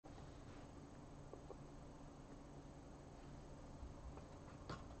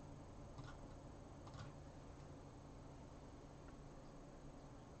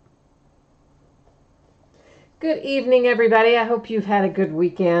Good evening, everybody. I hope you've had a good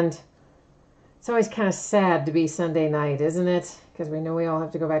weekend. It's always kind of sad to be Sunday night, isn't it? Because we know we all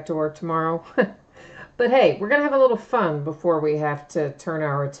have to go back to work tomorrow. But hey, we're going to have a little fun before we have to turn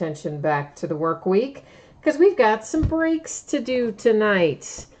our attention back to the work week because we've got some breaks to do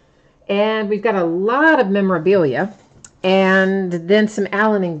tonight. And we've got a lot of memorabilia and then some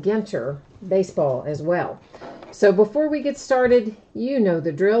Allen and Ginter baseball as well. So before we get started, you know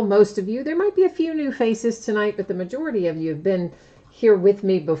the drill. Most of you, there might be a few new faces tonight, but the majority of you have been here with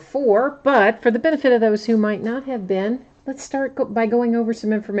me before. But for the benefit of those who might not have been, let's start by going over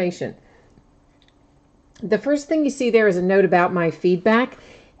some information. The first thing you see there is a note about my feedback.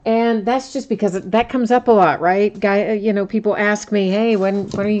 And that's just because that comes up a lot, right? People ask me, hey, when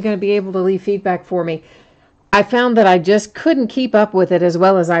are you going to be able to leave feedback for me? I found that I just couldn't keep up with it as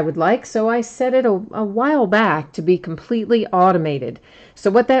well as I would like, so I set it a while back to be completely automated. So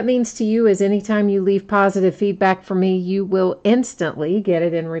what that means to you is anytime you leave positive feedback for me, you will instantly get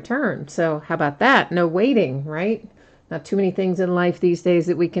it in return. So how about that? No waiting, right? Not too many things in life these days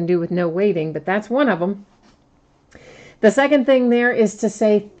that we can do with no waiting, but that's one of them. The second thing there is to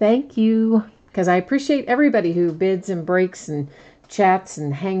say thank you, because I appreciate everybody who bids and breaks and chats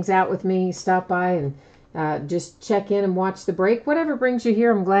and hangs out with me, stop by and just check in and watch the break. Whatever brings you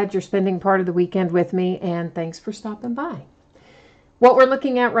here, I'm glad you're spending part of the weekend with me, and thanks for stopping by. What we're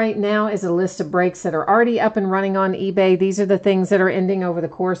looking at right now is a list of breaks that are already up and running on eBay. These are the things that are ending over the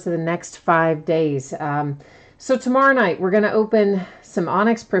course of the next 5 days. So tomorrow night, we're going to open some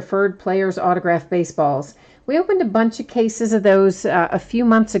Onyx Preferred Players Autograph Baseballs. We opened a bunch of cases of those a few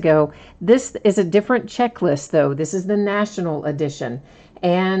months ago. This is a different checklist, though. This is the National Edition.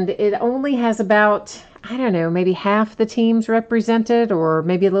 And it only has about, I don't know, maybe half the teams represented or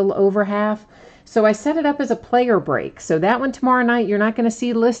maybe a little over half. So I set it up as a player break. So that one tomorrow night, you're not going to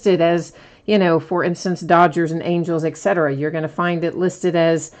see listed as, for instance, Dodgers and Angels, etc. You're going to find it listed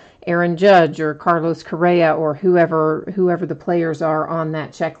as Aaron Judge or Carlos Correa or whoever the players are on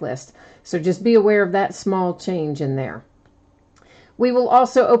that checklist. So just be aware of that small change in there. We will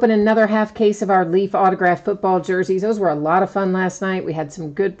also open another half case of our Leaf autographed football jerseys. Those were a lot of fun last night. We had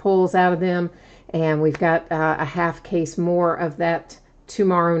some good pulls out of them, and we've got a half case more of that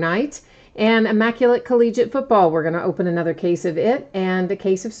tomorrow night. And Immaculate Collegiate Football, we're going to open another case of it and a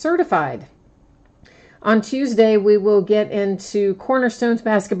case of Certified. On Tuesday, we will get into Cornerstones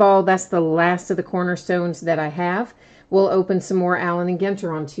basketball. That's the last of the Cornerstones that I have. We'll open some more Allen and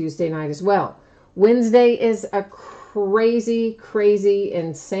Ginter on Tuesday night as well. Wednesday is a crazy,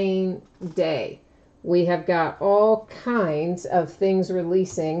 insane day. We have got all kinds of things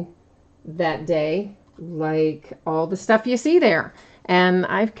releasing that day, like all the stuff you see there. And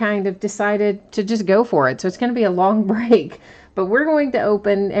I've kind of decided to just go for it. So it's going to be a long break, but we're going to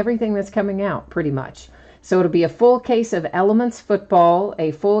open everything that's coming out pretty much. So it'll be a full case of Elements football,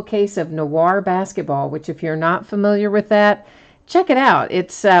 a full case of Noir basketball, which if you're not familiar with that, check it out.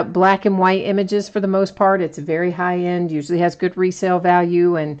 It's black and white images for the most part. It's very high end, usually has good resale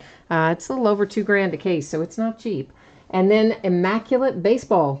value, and it's a little over $2,000 a case, so it's not cheap. And then Immaculate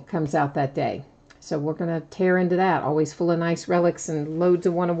Baseball comes out that day. So we're going to tear into that. Always full of nice relics and loads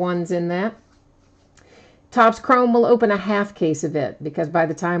of one-of-ones in that. Topps Chrome will open a half case of it because by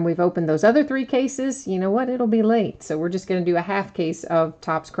the time we've opened those other 3 cases, you know what? It'll be late. So we're just going to do a half case of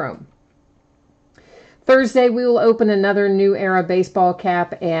Topps Chrome. Thursday, we will open another New Era baseball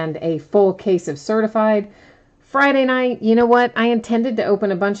cap and a full case of Certified. Friday night, you know what? I intended to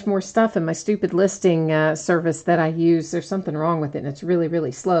open a bunch more stuff in my stupid listing service that I use. There's something wrong with it, and it's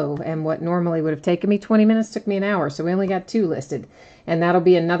really slow. And what normally would have taken me 20 minutes took me an hour, so we only got 2 listed. And that'll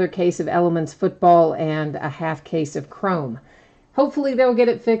be another case of Elements football and a half case of Chrome. Hopefully they'll get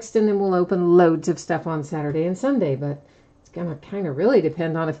it fixed, and then we'll open loads of stuff on Saturday and Sunday, but it's going to kind of really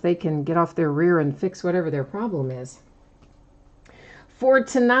depend on if they can get off their rear and fix whatever their problem is. For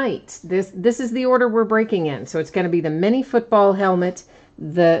tonight, this is the order we're breaking in. So it's going to be the mini football helmet,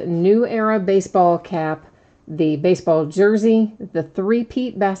 the New Era baseball cap, the baseball jersey, the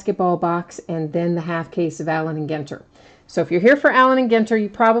 3-peat basketball box, and then the half case of Allen and Ginter. So if you're here for Allen and Ginter, you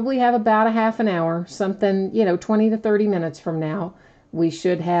probably have about a half an hour, something, 20 to 30 minutes from now. We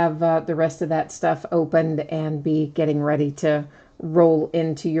should have the rest of that stuff opened and be getting ready to roll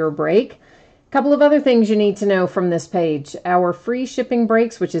into your break. Couple of other things you need to know from this page. Our free shipping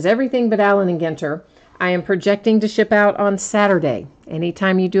breaks, which is everything but Allen and Ginter, I am projecting to ship out on Saturday.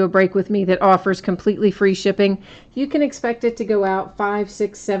 Anytime you do a break with me that offers completely free shipping, you can expect it to go out 5,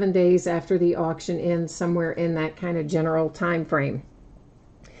 6, 7 days after the auction ends, somewhere in that kind of general time frame.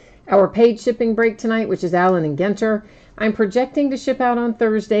 Our paid shipping break tonight, which is Allen and Genter, I'm projecting to ship out on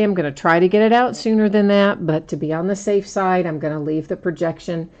Thursday. I'm going to try to get it out sooner than that, but to be on the safe side, I'm going to leave the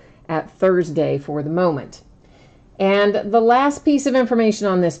projection at Thursday for the moment. And the last piece of information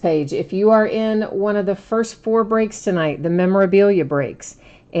on this page, if you are in one of the first 4 breaks tonight, the memorabilia breaks,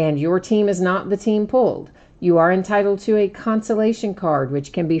 and your team is not the team pulled, you are entitled to a consolation card,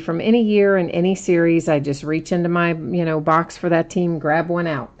 which can be from any year and any series. I just reach into my, box for that team, grab one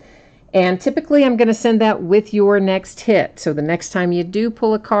out. And typically I'm going to send that with your next hit. So the next time you do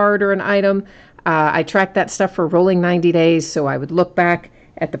pull a card or an item, I track that stuff for rolling 90 days. So I would look back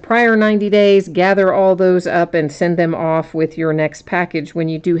at the prior 90 days, gather all those up and send them off with your next package when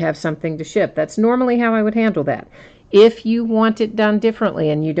you do have something to ship. That's normally how I would handle that. If you want it done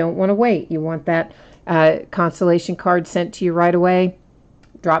differently and you don't want to wait, you want that consolation card sent to you right away,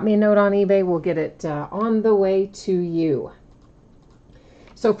 drop me a note on eBay. We'll get it on the way to you.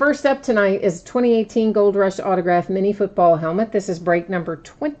 So first up tonight is 2018 Gold Rush Autograph Mini Football Helmet. This is break number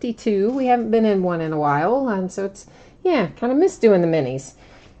 22. We haven't been in one in a while, and so it's, kind of missed doing the minis.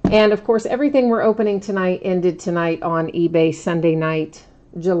 And of course, everything we're opening tonight ended tonight on eBay Sunday night,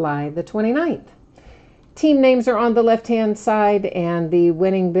 July the 29th. Team names are on the left-hand side, and the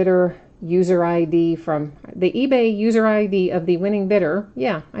winning bidder user ID from the eBay user ID of the winning bidder,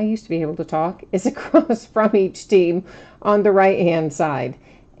 I used to be able to talk, is across from each team on the right-hand side.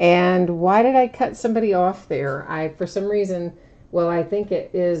 And why did I cut somebody off there? For some reason, I think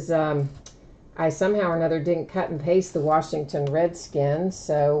it is, I somehow or another didn't cut and paste the Washington Redskins,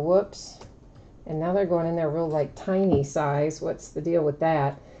 so whoops. And now they're going in there real tiny size. What's the deal with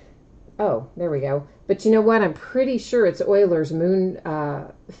that? Oh, there we go. But you know what? I'm pretty sure it's Oilers Moon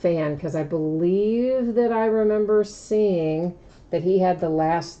fan, because I believe that I remember seeing that he had the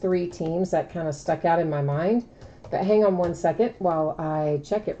last 3 teams. That kind of stuck out in my mind. But hang on one second while I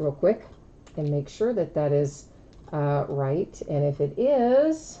check it real quick and make sure that that is right. And if it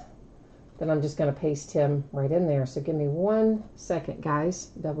is, then I'm just going to paste him right in there. So give me 1 second, guys.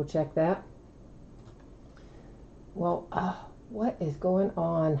 Double check that. Well, what is going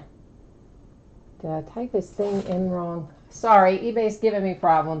on? Did I type his thing in wrong? Sorry, eBay's giving me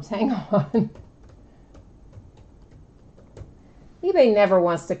problems. Hang on. eBay never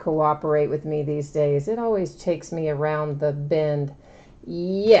wants to cooperate with me these days. It always takes me around the bend.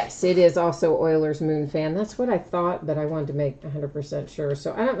 Yes, it is also Oilers Moon fan. That's what I thought, but I wanted to make 100% sure.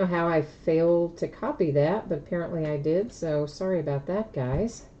 So I don't know how I failed to copy that, but apparently I did. So sorry about that,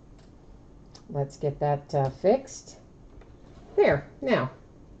 guys. Let's get that fixed. There,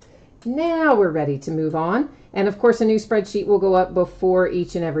 now we're ready to move on. And of course, a new spreadsheet will go up before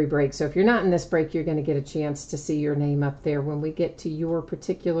each and every break. So if you're not in this break, you're going to get a chance to see your name up there when we get to your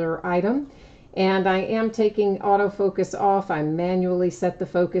particular item. And I am taking autofocus off. I manually set the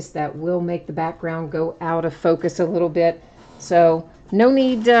focus. That will make the background go out of focus a little bit. So no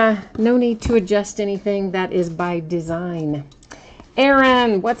need to adjust anything. That is by design.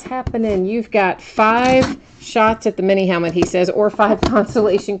 Aaron, what's happening? You've got 5 shots at the mini helmet, he says, or 5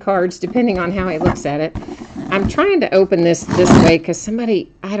 consolation cards, depending on how he looks at it. I'm trying to open this way because somebody,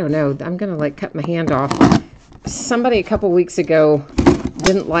 I don't know, I'm going to cut my hand off. Somebody a couple weeks ago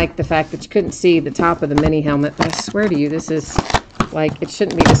didn't like the fact that you couldn't see the top of the mini helmet. But I swear to you, this is it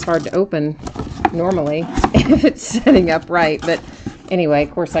shouldn't be this hard to open normally if it's setting up right. But anyway,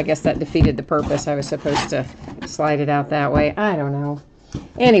 of course, I guess that defeated the purpose. I was supposed to slide it out that way. I don't know.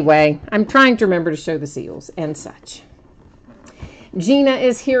 Anyway, I'm trying to remember to show the seals and such. Gina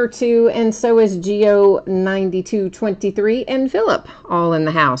is here too, and so is Geo9223 and Philip, all in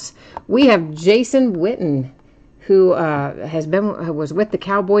the house. We have Jason Witten, who was with the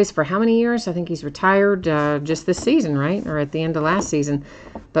Cowboys for how many years? I think he's retired just this season, right? Or at the end of last season.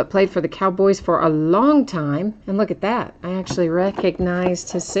 But played for the Cowboys for a long time. And look at that. I actually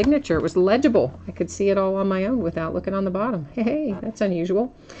recognized his signature. It was legible. I could see it all on my own without looking on the bottom. Hey, that's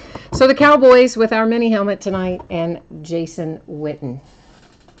unusual. So the Cowboys with our mini helmet tonight and Jason Witten.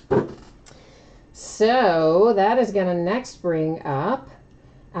 So that is going to next bring up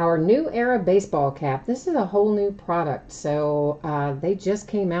our New Era baseball cap. This is a whole new product. So they just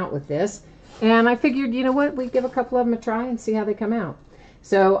came out with this. And I figured, you know what, we'd give a couple of them a try and see how they come out.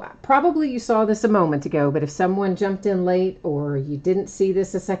 So probably you saw this a moment ago, but if someone jumped in late or you didn't see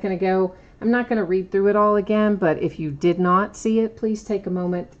this a second ago, I'm not going to read through it all again, but if you did not see it, please take a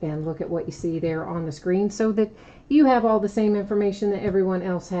moment and look at what you see there on the screen so that you have all the same information that everyone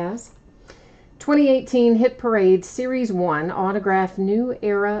else has. 2018 Hit Parade Series 1 Autograph New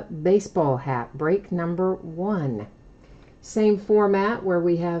Era Baseball Hat, break number 1. Same format where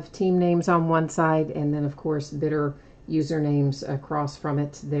we have team names on one side and then, of course, bidder usernames across from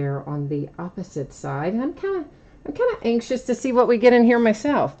it there on the opposite side. I'm kind of anxious to see what we get in here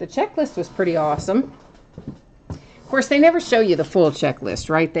myself. The checklist was pretty awesome. Of course, they never show you the full checklist,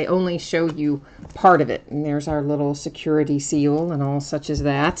 right? They only show you part of it. And there's our little security seal and all such as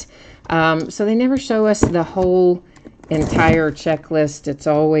that. So they never show us the whole entire checklist. It's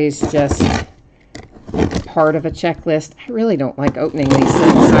always just part of a checklist. I really don't like opening these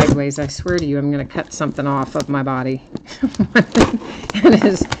things sideways. I swear to you, I'm going to cut something off of my body.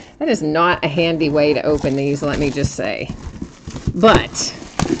 That is not a handy way to open these, let me just say. But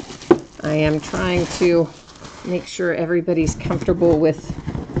I am trying to make sure everybody's comfortable with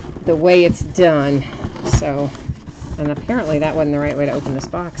the way it's done. So, and apparently that wasn't the right way to open this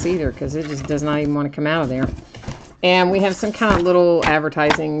box either, because it just does not even want to come out of there. And we have some kind of little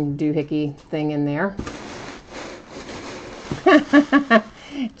advertising doohickey thing in there.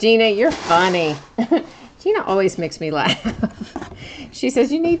 Gina, you're funny. Gina always makes me laugh. She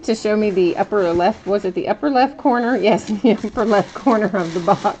says, you need to show me the upper left, was it the upper left corner? Yes, the upper left corner of the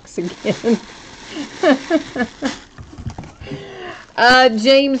box again.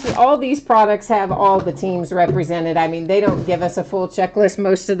 James, all these products have all the teams represented. I mean, they don't give us a full checklist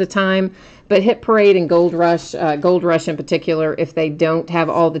most of the time, but Hit Parade and Gold Rush in particular, if they don't have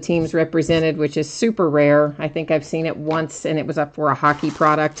all the teams represented, which is super rare, I think I've seen it once and it was up for a hockey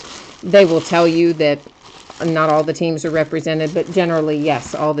product, they will tell you that not all the teams are represented, but generally,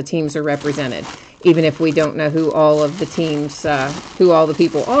 yes, all the teams are represented. Even if we don't know who all of the teams, who all the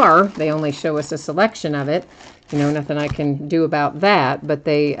people are, they only show us a selection of it. You know, nothing I can do about that, but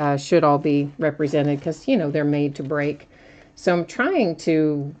they should all be represented because, you know, they're made to break. So I'm trying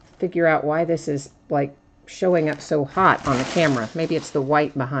to figure out why this is, like, showing up so hot on the camera. Maybe it's the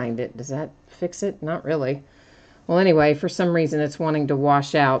white behind it. Does that fix it? Not really. Well, anyway, for some reason it's wanting to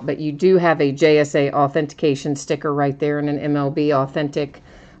wash out, but you do have a JSA authentication sticker right there and an MLB authentic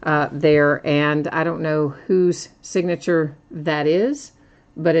there, and I don't know whose signature that is,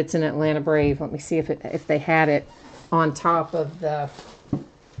 but it's an Atlanta Brave. Let me see if they had it on top of the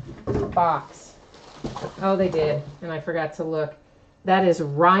box. Oh, they did, and I forgot to look. That is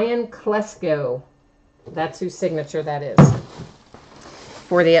Ryan Klesko. That's whose signature that is.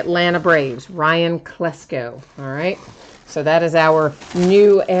 For the Atlanta Braves, Ryan Klesko. All right, so that is our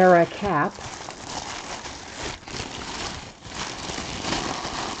new era cap.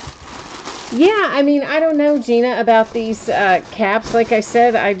 Yeah, I mean, I don't know, Gina, about these caps. Like I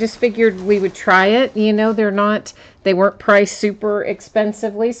said, I just figured we would try it. You know, they weren't priced super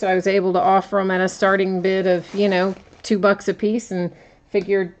expensively, so I was able to offer them at a starting bid of, you know, $2 a piece, and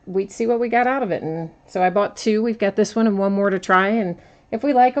figured we'd see what we got out of it. And so I bought 2. We've got this one and 1 more to try, and if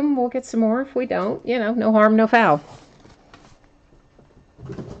we like them, we'll get some more. If we don't, you know, no harm, no foul.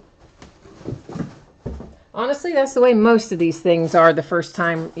 Honestly, that's the way most of these things are the first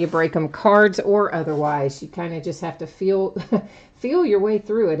time you break them, cards or otherwise. You kind of just have to feel your way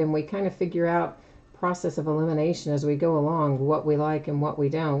through it, and we kind of figure out process of elimination as we go along, what we like and what we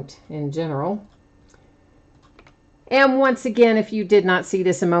don't in general. And once again, if you did not see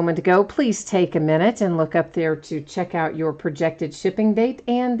this a moment ago, please take a minute and look up there to check out your projected shipping date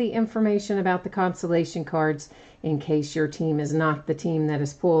and the information about the consolation cards in case your team is not the team that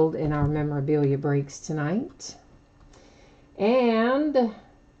is pulled in our memorabilia breaks tonight. And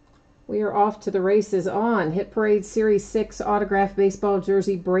we are off to the races on Hit Parade Series 6 autograph baseball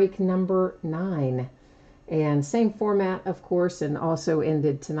jersey break number 9. And same format, of course, and also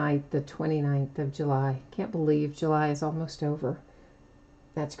ended tonight, the 29th of July. Can't believe July is almost over.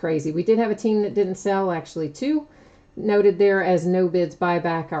 That's crazy. We did have a team that didn't sell, actually 2. Noted there as no bids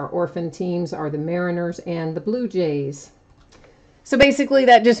buyback. Our orphan teams are the Mariners and the Blue Jays. So basically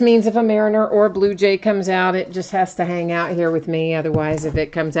that just means if a Mariner or a Blue Jay comes out, it just has to hang out here with me. Otherwise, if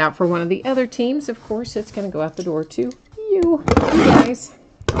it comes out for one of the other teams, of course, it's going to go out the door to you guys.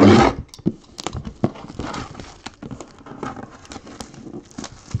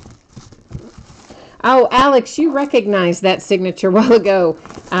 Oh, Alex, you recognized that signature a while ago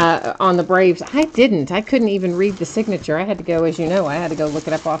on the Braves. I didn't. I couldn't even read the signature. I had to go, as you know, I had to go look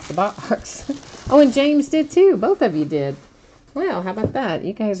it up off the box. Oh, and James did too. Both of you did. Well, how about that?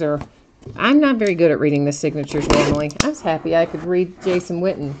 You guys are... I'm not very good at reading the signatures normally. I was happy I could read Jason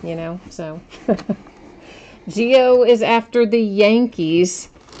Witten, you know, so... Gio is after the Yankees.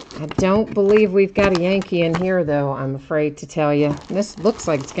 I don't believe we've got a Yankee in here, though, I'm afraid to tell you. This looks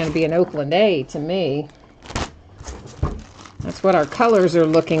like it's going to be an Oakland A to me. That's what our colors are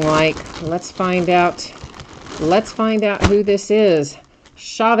looking like. Let's find out. Let's find out who this is.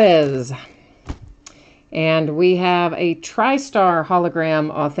 Chavez. And we have a TriStar hologram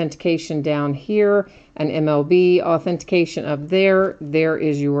authentication down here, an MLB authentication up there. There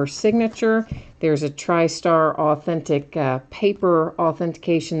is your signature. There's a TriStar authentic paper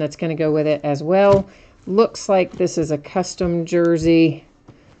authentication that's going to go with it as well. Looks like this is a custom jersey.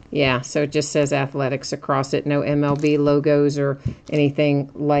 Yeah, so it just says Athletics across it. No MLB logos or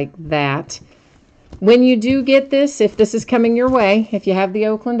anything like that. When you do get this, if this is coming your way, if you have the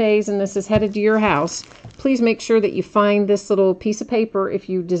Oakland A's and this is headed to your house, please make sure that you find this little piece of paper. If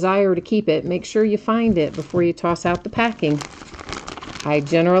you desire to keep it, make sure you find it before you toss out the packing. I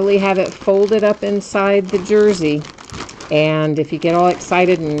generally have it folded up inside the jersey. And if you get all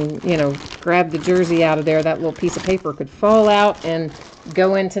excited and, you know, grab the jersey out of there, that little piece of paper could fall out and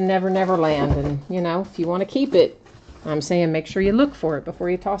go into Never Never Land. And, you know, if you want to keep it, I'm saying make sure you look for it before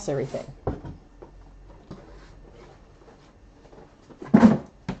you toss everything.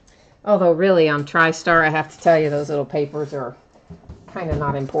 Although really on TriStar, I have to tell you, those little papers are kind of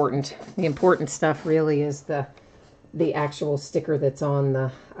not important. The important stuff really is the actual sticker that's on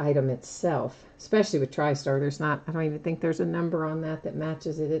the item itself. Especially with TriStar, I don't even think there's a number on that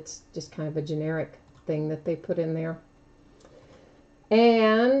matches it. It's just kind of a generic thing that they put in there.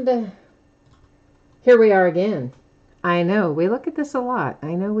 And here we are again. I know, we look at this a lot.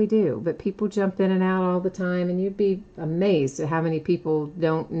 I know we do, but people jump in and out all the time, and you'd be amazed at how many people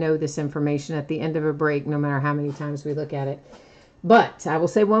don't know this information at the end of a break, no matter how many times we look at it. But I will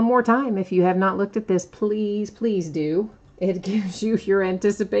say one more time, if you have not looked at this, please, please do. It gives you your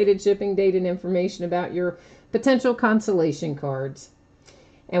anticipated shipping date and information about your potential consolation cards.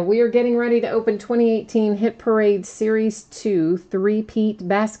 And we are getting ready to open 2018 Hit Parade Series 2 three-peat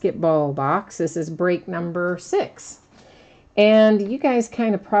basketball box. This is break number 6. And you guys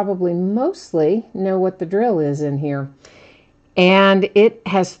kind of probably mostly know what the drill is in here. And it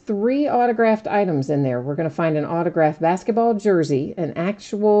has 3 autographed items in there. We're going to find an autographed basketball jersey, an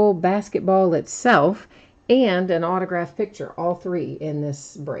actual basketball itself, and an autographed picture, all 3 in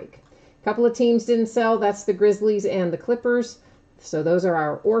this break. A couple of teams didn't sell. That's the Grizzlies and the Clippers. So those are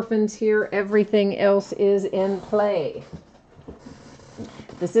our orphans here. Everything else is in play.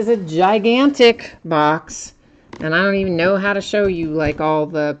 This is a gigantic box. And I don't even know how to show you like all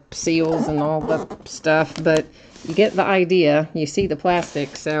the seals and all the stuff, but you get the idea. You see the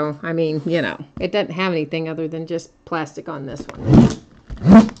plastic, so I mean, you know, it doesn't have anything other than just plastic on this one.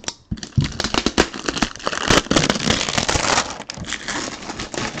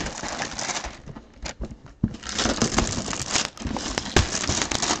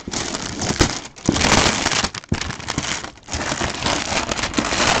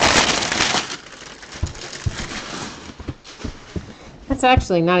 It's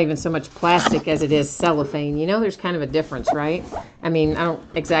actually not even so much plastic as it is cellophane. You know, there's kind of a difference, right? I mean, I don't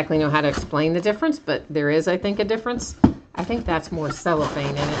exactly know how to explain the difference, but there is, I think, a difference. I think that's more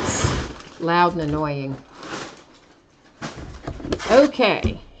cellophane, and it's loud and annoying.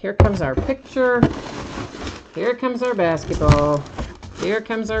 Okay, here comes our picture. Here comes our basketball. Here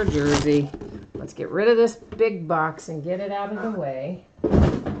comes our jersey. Let's get rid of this big box and get it out of the way.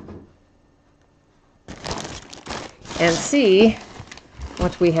 And see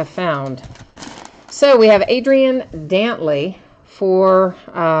what we have found. So we have Adrian Dantley for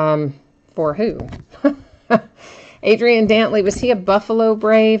who? Adrian Dantley, was he a Buffalo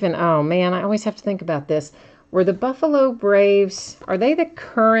Brave? And oh man, I always have to think about this. Were the Buffalo Braves, are they the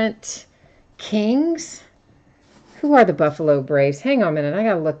current Kings? Who are the Buffalo Braves? Hang on a minute, I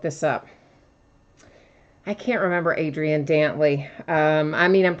gotta look this up. I can't remember Adrian Dantley. I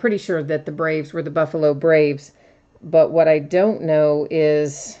mean, I'm pretty sure that the Braves were the Buffalo Braves. But what I don't know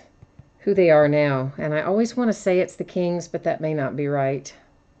is who they are now. And I always want to say it's the Kings, but that may not be right.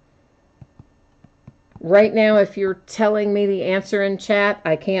 Right now, if you're telling me the answer in chat,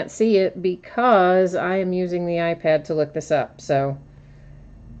 I can't see it because I am using the iPad to look this up. So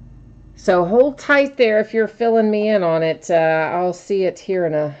hold tight there if you're filling me in on it. I'll see it here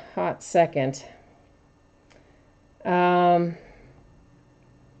in a hot second.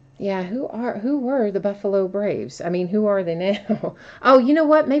 Yeah, who were the Buffalo Braves? I mean, who are they now? Oh, you know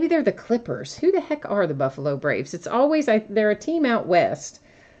what? Maybe they're the Clippers. Who the heck are the Buffalo Braves? It's always, they're a team out west.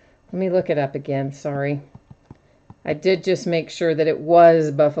 Let me look it up again. Sorry. I did just make sure that it was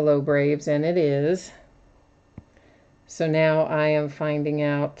Buffalo Braves, and it is. So now I am finding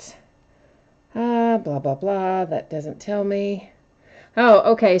out. Blah, blah, blah. That doesn't tell me. Oh,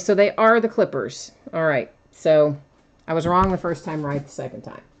 okay. So they are the Clippers. All right. So I was wrong the first time, right the second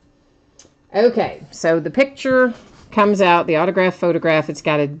time. Okay, so the picture comes out, the autograph photograph. It's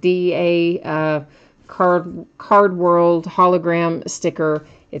got a DA Card World hologram sticker.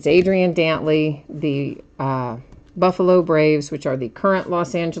 It's Adrian Dantley, the Buffalo Braves, which are the current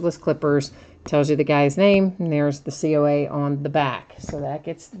Los Angeles Clippers. Tells you the guy's name, and there's the COA on the back. So that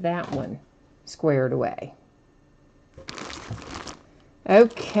gets that one squared away.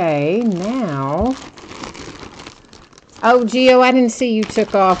 Okay, now... Oh, Gio, I didn't see you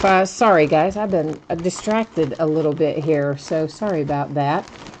took off. Sorry, guys. I've been distracted a little bit here, so sorry about that.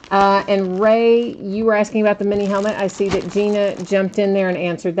 And Ray, you were asking about the mini helmet. I see that Gina jumped in there and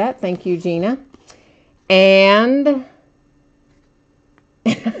answered that. Thank you, Gina. And...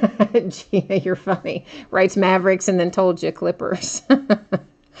 Gina, you're funny. Writes Mavericks and then told you Clippers.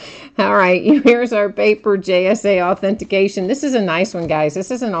 All right, here's our paper JSA authentication. This is a nice one, guys.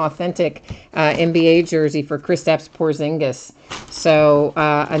 This is an authentic NBA jersey for Kristaps Porzingis. So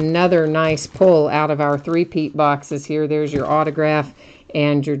another nice pull out of our three-peat boxes here. There's your autograph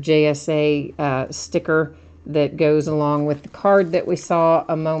and your JSA sticker that goes along with the card that we saw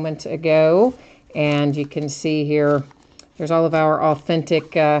a moment ago. And you can see here, there's all of our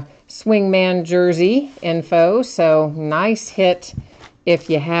authentic swingman jersey info. So nice hit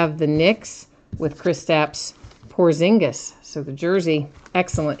if you have the Knicks with Kristaps Porzingis. So the jersey,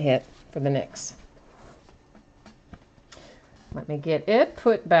 excellent hit for the Knicks. Let me get it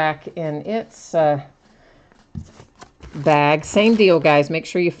put back in its bag. Same deal, guys. Make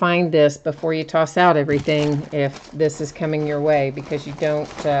sure you find this before you toss out everything if this is coming your way, because you don't,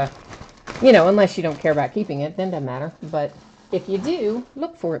 you know, unless you don't care about keeping it, then it doesn't matter. But if you do,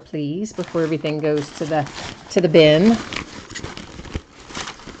 look for it, please, before everything goes to the bin.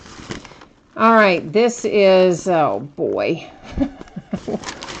 All right, this is, oh boy.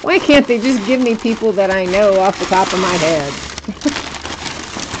 Why can't they just give me people that I know off the top of my head?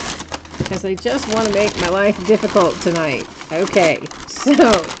 Because they just want to make my life difficult tonight. Okay, so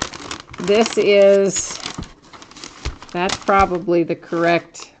this is, that's probably the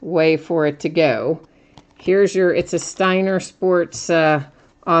correct way for it to go. Here's your, it's a Steiner Sports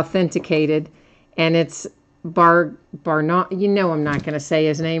authenticated, and it's Barnot, you know I'm not going to say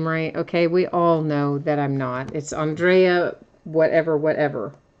his name right, okay? We all know that I'm not. It's Andrea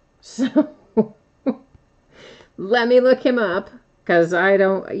whatever. So, let me look him up, because I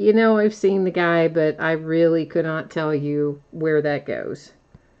don't, you know, I've seen the guy, but I really could not tell you where that goes.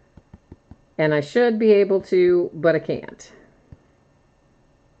 And I should be able to, but I can't.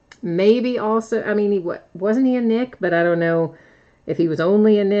 Maybe also, I mean, wasn't he a Knick? But I don't know if he was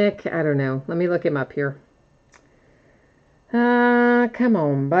only a Knick. I don't know. Let me look him up here. Come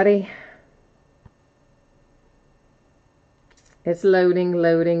on, buddy. It's loading. I'm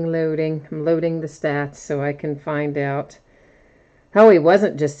loading the stats so I can find out. Oh, he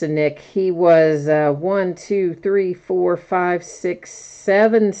wasn't just a Knick. He was 1, 2, 3, 4, 5, 6,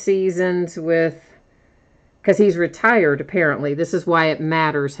 7 seasons with... Because he's retired, apparently. This is why it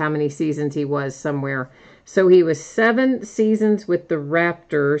matters how many seasons he was somewhere. So he was 7 seasons with the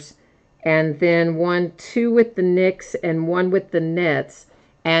Raptors, and then 1, 2 with the Knicks, and 1 with the Nets.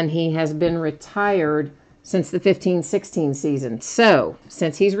 And he has been retired since the 15-16 season. So,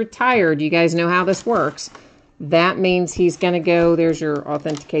 since he's retired, you guys know how this works. That means he's going to go, there's your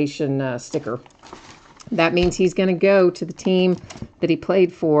authentication sticker. That means he's going to go to the team that he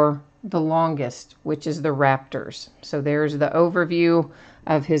played for the longest, which is the Raptors. So there's the overview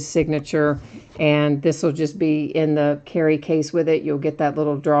of his signature, and this will just be in the carry case with it. You'll get that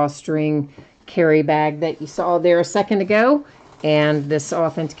little drawstring carry bag that you saw there a second ago, and this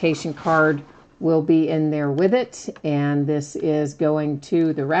authentication card will be in there with it. And this is going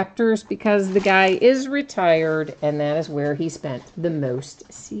to the Raptors because the guy is retired, and that is where he spent the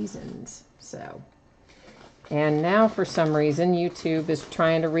most seasons. So, and now for some reason YouTube is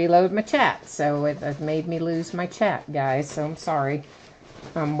trying to reload my chat, so it made me lose my chat, guys, so I'm sorry.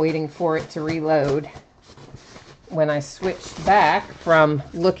 I'm waiting for it to reload. When I switched back from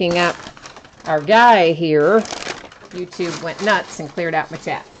looking up our guy here, YouTube went nuts and cleared out my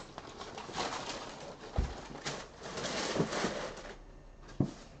chat.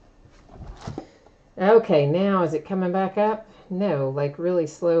 Okay, now is it coming back up? No, like really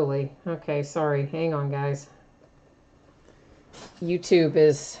slowly. Okay, sorry. Hang on, guys. YouTube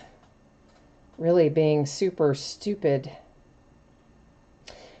is really being super stupid.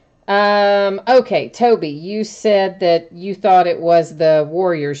 Okay, Toby, you said that you thought it was the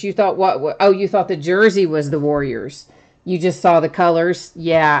Warriors. You thought what? Oh, you thought the jersey was the Warriors. You just saw the colors.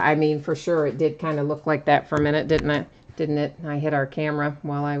 Yeah, I mean, for sure, it did kind of look like that for a minute, didn't it? Didn't it? I hit our camera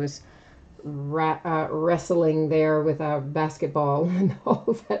while I was wrestling there with a basketball and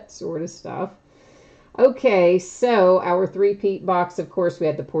all that sort of stuff. Okay, so our three-peat box, of course, we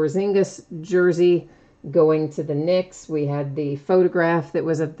had the Porzingis jersey going to the Knicks. We had the photograph that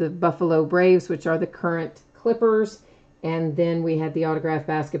was of the Buffalo Braves, which are the current Clippers. And then we had the autographed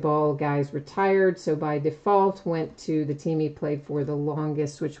basketball guys retired. So by default, went to the team he played for the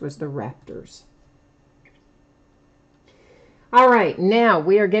longest, which was the Raptors. All right, now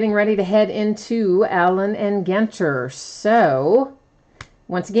we are getting ready to head into Allen and Ginter. So,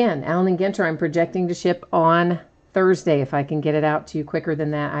 once again, Allen and Ginter, I'm projecting to ship on Thursday. If I can get it out to you quicker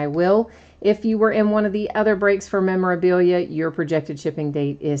than that, I will. If you were in one of the other breaks for memorabilia, your projected shipping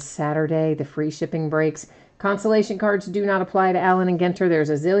date is Saturday, the free shipping breaks. Consolation cards do not apply to Allen and Ginter. There's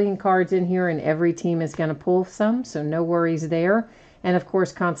a zillion cards in here, and every team is going to pull some, so no worries there. And, of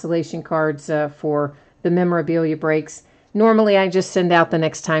course, consolation cards for the memorabilia breaks. Normally, I just send out the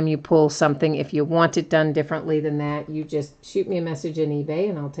next time you pull something. If you want it done differently than that, you just shoot me a message in eBay,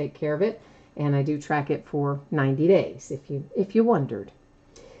 and I'll take care of it. And I do track it for 90 days, if you wondered.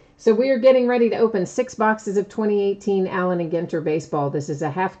 So we are getting ready to open 6 boxes of 2018 Allen and Ginter baseball. This is a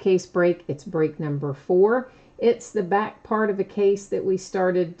half case break. It's break number 4. It's the back part of a case that we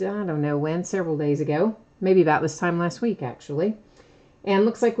started, I don't know when, several days ago. Maybe about this time last week, actually. And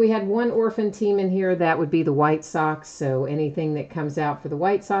looks like we had one orphan team in here. That would be the White Sox. So anything that comes out for the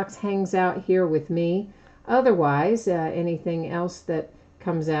White Sox hangs out here with me. Otherwise, anything else that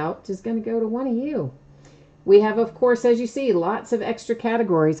comes out is going to go to one of you. We have, of course, as you see, lots of extra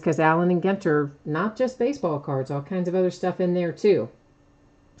categories because Allen and Ginter, not just baseball cards, all kinds of other stuff in there too.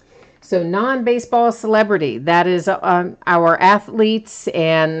 So non-baseball celebrity, that is our athletes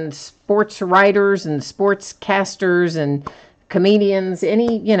and sports writers and sportscasters and comedians,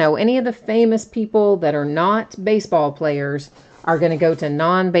 any of the famous people that are not baseball players are going to go to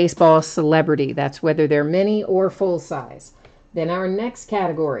non-baseball celebrity. That's whether they're mini or full size. Then our next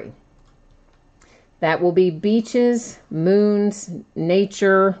category, that will be beaches, moons,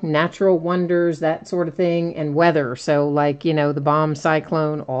 nature, natural wonders, that sort of thing, and weather. So like, the bomb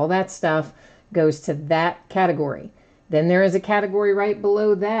cyclone, all that stuff goes to that category. Then there is a category right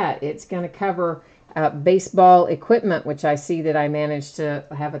below that. It's going to cover baseball equipment, which I see that I managed to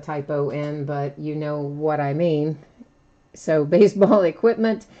have a typo in, but you know what I mean. So baseball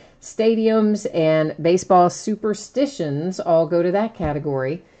equipment, stadiums, and baseball superstitions all go to that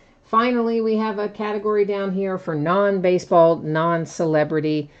category. Finally, we have a category down here for non-baseball,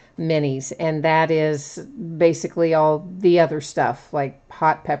 non-celebrity minis, and that is basically all the other stuff like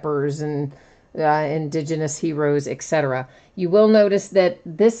hot peppers and indigenous heroes, etc. You will notice that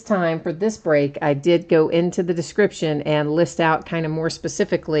this time for this break, I did go into the description and list out kind of more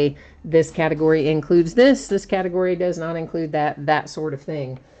specifically, this category includes this category does not include that sort of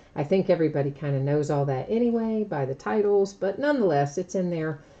thing. I think everybody kind of knows all that anyway by the titles, but nonetheless, it's in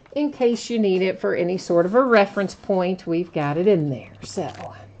there. In case you need it for any sort of a reference point, we've got it in there. So,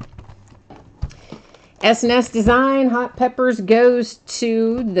 S&S Design Hot Peppers goes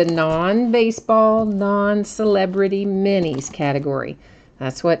to the non-baseball, non-celebrity minis category.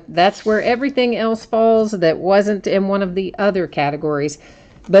 That's where everything else falls that wasn't in one of the other categories.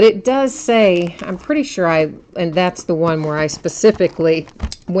 But it does say, I'm pretty sure and that's the one where I specifically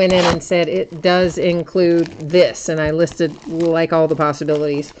went in and said it does include this, and I listed like all the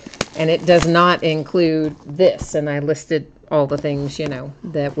possibilities, and it does not include this, and I listed all the things,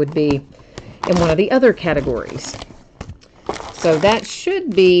 that would be in one of the other categories. So that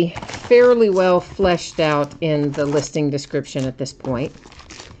should be fairly well fleshed out in the listing description at this point,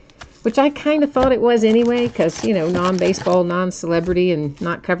 which I kind of thought it was anyway, because, non-baseball, non-celebrity, and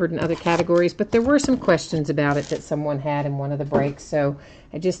not covered in other categories. But there were some questions about it that someone had in one of the breaks. So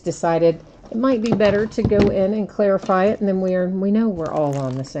I just decided it might be better to go in and clarify it. And then we know we're all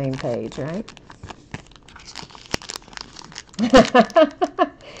on the same page, right?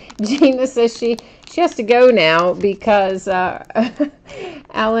 Gina says she has to go now because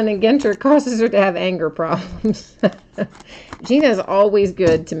Allen and Ginter causes her to have anger problems. Gina's always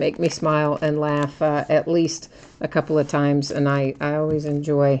good to make me smile and laugh at least a couple of times, and I always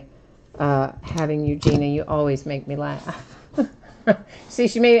enjoy having you, Gina. You always make me laugh. See,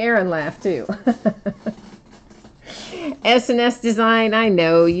 she made Aaron laugh too. S&S Design, I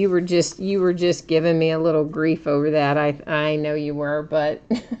know you were just giving me a little grief over that. I know you were, but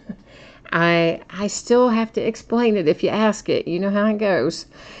I still have to explain it if you ask it. You know how it goes.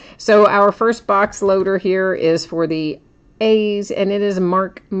 So our first box loader here is for the A's, and it is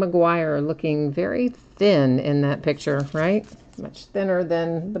Mark McGwire, looking very thin in that picture, right? Much thinner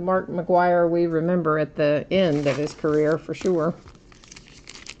than the Mark McGwire we remember at the end of his career, for sure.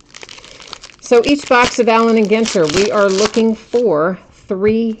 So each box of Allen and Ginter, we are looking for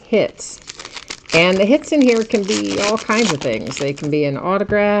 3 hits. And the hits in here can be all kinds of things. They can be an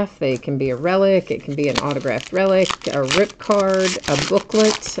autograph, they can be a relic, it can be an autographed relic, a rip card, a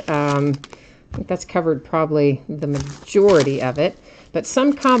booklet. I think that's covered probably the majority of it. But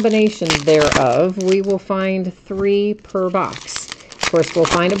some combination thereof, we will find 3 per box. Of course, we'll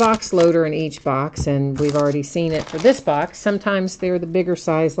find a box loader in each box, and we've already seen it for this box. Sometimes they're the bigger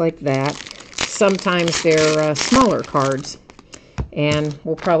size like that. Sometimes they're smaller cards. And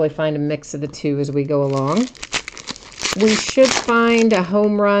we'll probably find a mix of the two as we go along. We should find a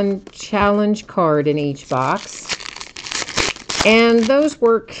home run challenge card in each box. And those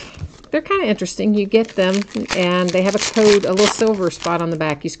work, they're kind of interesting. You get them and they have a code, a little silver spot on the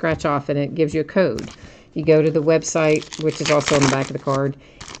back you scratch off and it gives you a code. You go to the website, which is also on the back of the card,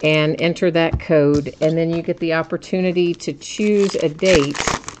 and enter that code, and then you get the opportunity to choose a date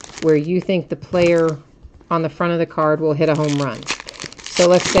where you think the player on the front of the card will hit a home run. So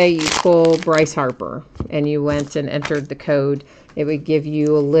let's say you pull Bryce Harper and you went and entered the code. It would give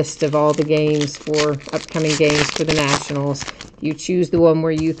you a list of all the games for upcoming games for the Nationals. You choose the one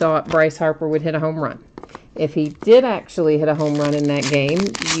where you thought Bryce Harper would hit a home run. If he did actually hit a home run in that game,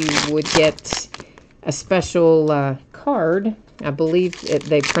 you would get a special card. I believe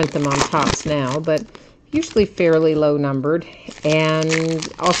they print them on tops now, but usually fairly low numbered,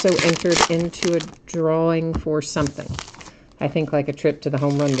 and also entered into a drawing for something. I think like a trip to the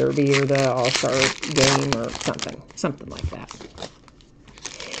Home Run Derby or the All-Star game or something like that.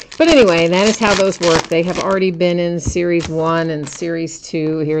 But anyway, that is how those work. They have already been in Series 1 and Series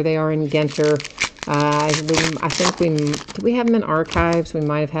 2. Here they are in Genter. I think did we have them in Archives? We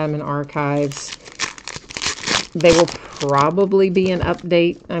might have had them in Archives. They will probably be an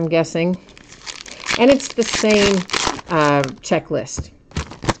update, I'm guessing. And it's the same checklist.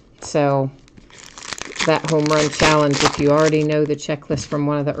 So that home run challenge, if you already know the checklist from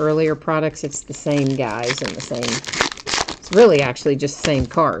one of the earlier products, it's the same guys and the same, it's really actually just the same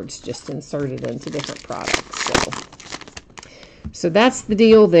cards, just inserted into different products. So that's the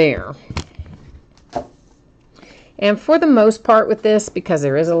deal there. And for the most part with this, because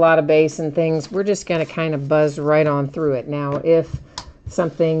there is a lot of base and things, we're just going to kind of buzz right on through it. Now, if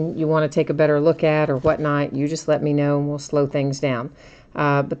something you want to take a better look at or whatnot, you just let me know and we'll slow things down.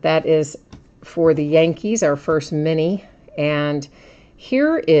 But that is for the Yankees, our first mini. And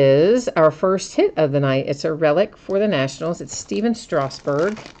here is our first hit of the night. It's a relic for the Nationals. It's Stephen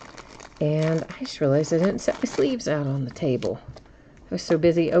Strasburg. And I just realized I didn't set my sleeves out on the table. I was so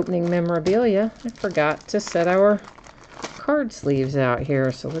busy opening memorabilia, I forgot to set our card sleeves out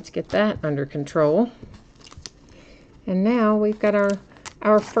here. So let's get that under control. And now we've got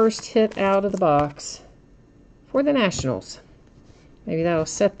our first hit out of the box for the Nationals. Maybe that'll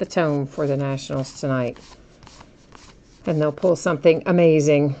set the tone for the Nationals tonight. And they'll pull something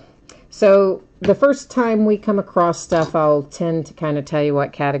amazing. So the first time we come across stuff, I'll tend to kind of tell you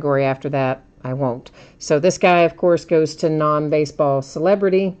what category. After that, I won't. So this guy, of course, goes to non-baseball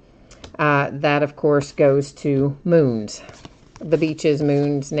celebrity. That, of course, goes to moons. The beaches,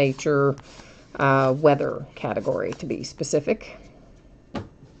 moons, nature, weather category, to be specific.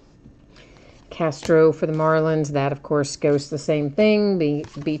 Castro for the Marlins, that of course goes to the same thing.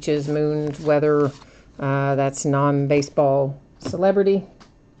 Beaches, moons, weather, that's non-baseball celebrity,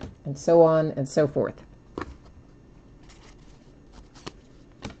 and so on and so forth.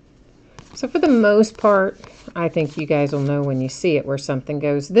 So for the most part, I think you guys will know when you see it where something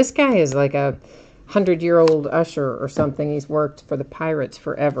goes. This guy is like a 100-year-old usher or something. He's worked for the Pirates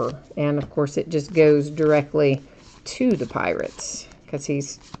forever, and of course it just goes directly to the Pirates, because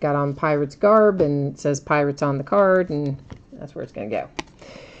he's got on Pirates garb and it says Pirates on the card, and that's where it's going to go.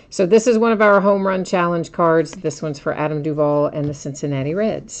 So this is one of our home run challenge cards. This one's for Adam Duvall and the Cincinnati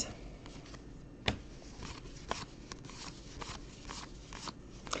Reds.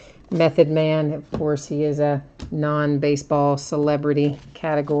 Method Man, of course, he is a non-baseball celebrity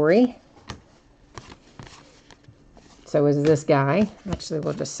category. So is this guy. Actually,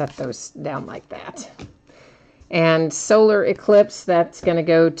 we'll just set those down like that. And solar eclipse, that's going to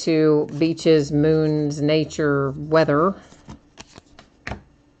go to beaches, moons, nature, weather.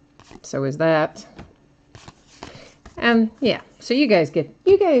 So is that. And yeah, so you guys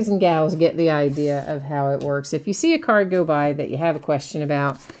and gals get the idea of how it works. If you see a card go by that you have a question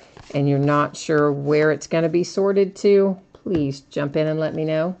about and you're not sure where it's going to be sorted to, please jump in and let me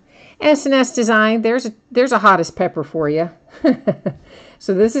know. S&S Design, there's a hottest pepper for you.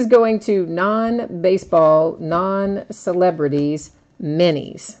 So this is going to non-baseball, non-celebrities,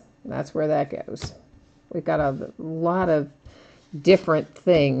 minis. That's where that goes. We've got a lot of different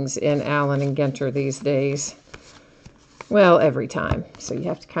things in Allen and Genter these days. Well, every time. So you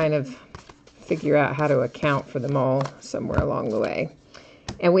have to kind of figure out how to account for them all somewhere along the way.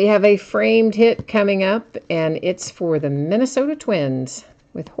 And we have a framed hit coming up, and it's for the Minnesota Twins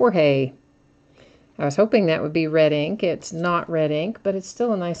with Jorge. I was hoping that would be red ink. It's not red ink, but it's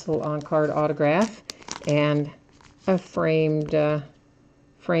still a nice little on-card autograph and a framed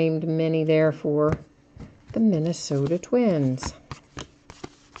mini there for the Minnesota Twins.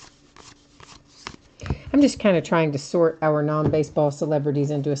 I'm just kind of trying to sort our non-baseball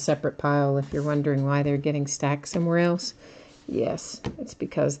celebrities into a separate pile. If you're wondering why they're getting stacked somewhere else, yes, it's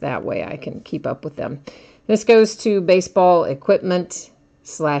because that way I can keep up with them. This goes to baseball equipment /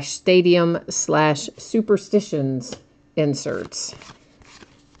 stadium / superstitions inserts.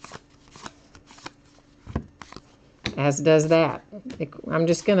 As does that. I'm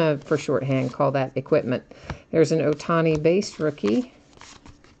just going to, for shorthand, call that equipment. There's an Ohtani base rookie.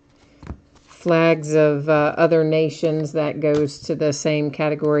 Flags of other nations, that goes to the same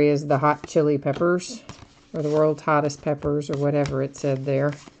category as the hot chili peppers, or the world's hottest peppers, or whatever it said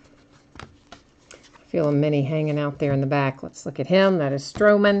there. I feel a mini hanging out there in the back. Let's look at him. That is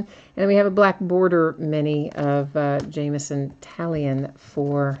Stroman. And we have a black border mini of Jameson Taillon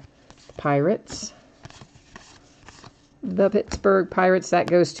for the Pirates. The Pittsburgh Pirates, that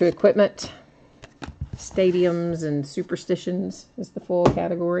goes to equipment. Stadiums and superstitions is the full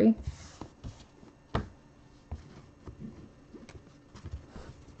category.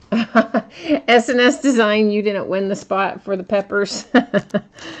 SNS Design, you didn't win the spot for the Peppers.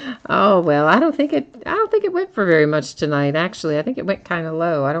 Oh well, I don't think it went for very much tonight. Actually, I think it went kind of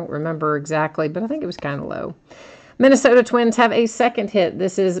low. I don't remember exactly, but I think it was kind of low. Minnesota Twins have a second hit.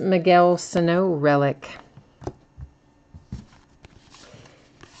 This is Miguel Sano relic.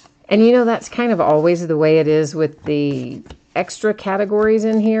 And you know, that's kind of always the way it is with the extra categories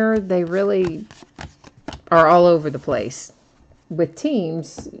in here. They really are all over the place. With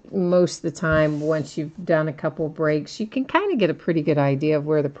teams, most of the time, once you've done a couple breaks, you can kind of get a pretty good idea of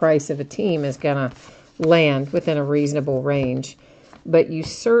where the price of a team is going to land within a reasonable range. But you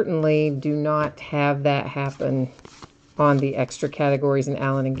certainly do not have that happen on the extra categories in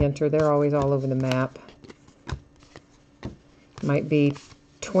Allen and Ginter. They're always all over the map. Might be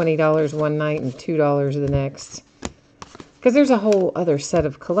 $20 one night and $2 the next. Because there's a whole other set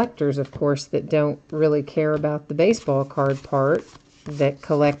of collectors, of course, that don't really care about the baseball card part, that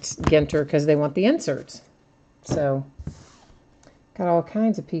collect Ginter because they want the inserts. So, got all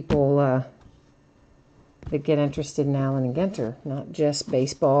kinds of people that get interested in Allen and Ginter, not just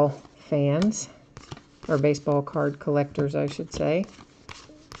baseball fans, or baseball card collectors, I should say.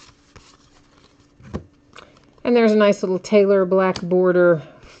 And there's a nice little Taylor black border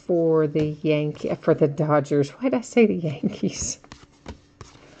for the Dodgers. Why did I say the Yankees?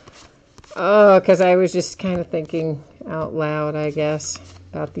 Oh, because I was just kind of thinking out loud, I guess,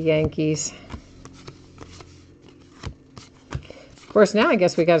 about the Yankees. Of course, now I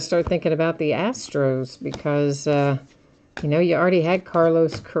guess we got to start thinking about the Astros because, you know, you already had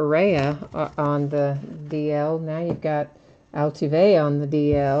Carlos Correa on the DL. Now you've got Altuve on the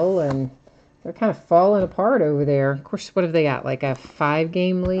DL, and they're kind of falling apart over there. Of course, what have they got? Like a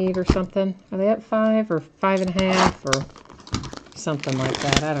 5-game lead or something? Are they at 5 or 5.5 or something like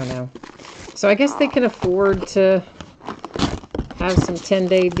that? I don't know. So I guess they can afford to have some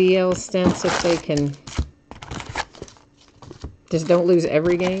 10-day DL stints if they can just don't lose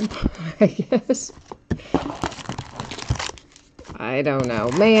every game, I guess. I don't know.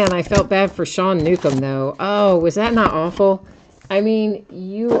 Man, I felt bad for Sean Newcomb, though. Oh, was that not awful? I mean,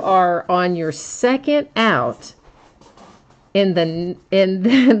 you are on your second out in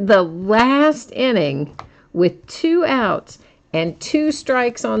the last inning with 2 outs and 2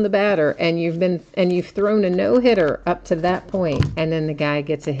 strikes on the batter, and you've thrown a no-hitter up to that point, and then the guy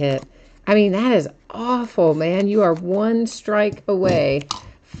gets a hit. I mean, that is awful, man. You are 1 strike away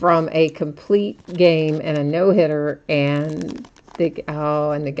from a complete game and a no-hitter, and the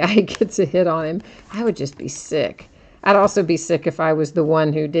guy gets a hit on him. I would just be sick. I'd also be sick if I was the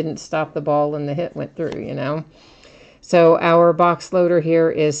one who didn't stop the ball and the hit went through, you know. So our box loader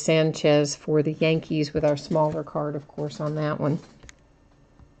here is Sanchez for the Yankees with our smaller card, of course, on that one.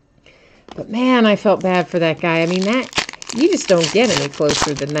 But man, I felt bad for that guy. I mean, you just don't get any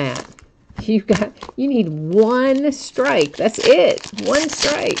closer than that. You need 1 strike. That's it. 1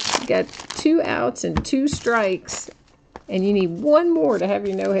 strike. You got 2 outs and 2 strikes, and you need 1 more to have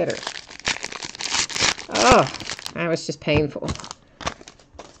your no-hitter. Oh, that was just painful.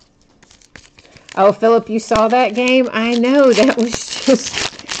 Oh, Philip, you saw that game? I know, that was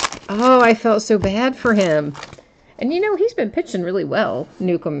just... Oh, I felt so bad for him. And, you know, he's been pitching really well.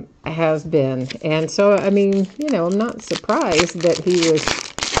 Newcomb has been. And so, I mean, you know, I'm not surprised that he was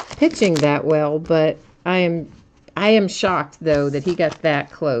pitching that well, but I am shocked though that he got that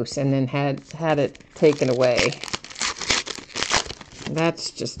close and then had it taken away.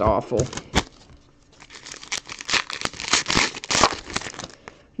 That's just awful.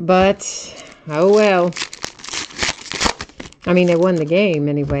 But oh well. I mean, they won the game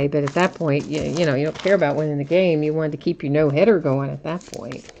anyway, but at that point, you know, you don't care about winning the game. You wanted to keep your no-hitter going at that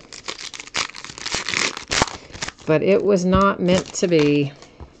point. But it was not meant to be.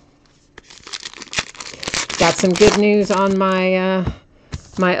 Got some good news on my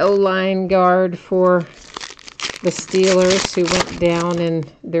my O-line guard for the Steelers, who went down in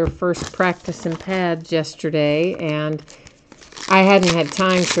their first practice in pads yesterday, and I hadn't had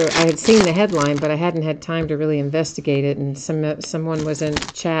time to, I had seen the headline, but I hadn't had time to really investigate it, and someone was in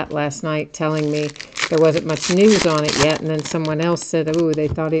chat last night telling me there wasn't much news on it yet, and then someone else said, oh, they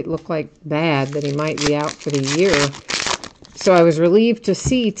thought it looked like bad, that he might be out for the year. So I was relieved to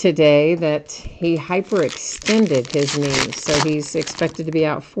see today that he hyperextended his knee, so he's expected to be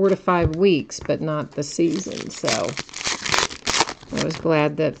out 4 to 5 weeks, but not the season. So I was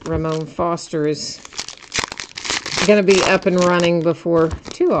glad that Ramon Foster is going to be up and running before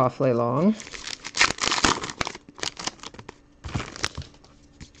too awfully long.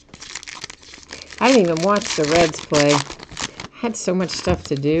 I didn't even watch the Reds play. I had so much stuff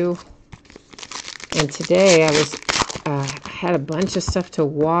to do, and today I was had a bunch of stuff to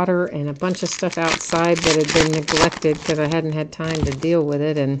water and a bunch of stuff outside that had been neglected because I hadn't had time to deal with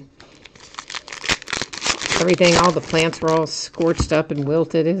it, and everything, all the plants were all scorched up and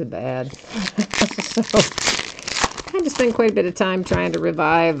wilted. It was bad. So I had to spend quite a bit of time trying to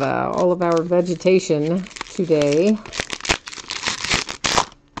revive all of our vegetation today.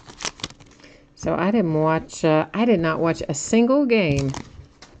 So I did not watch a single game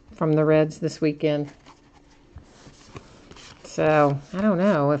from the Reds this weekend. So I don't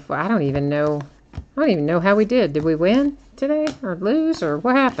know if I don't even know how we did. Did we win today or lose or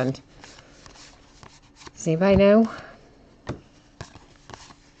what happened? Does anybody know?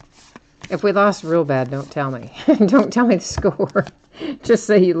 If we lost real bad, don't tell me. Don't tell me the score. Just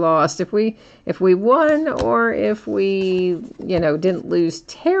say you lost. If we won, or if we, didn't lose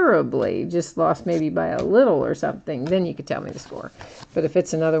terribly, just lost maybe by a little or something, then you could tell me the score. But if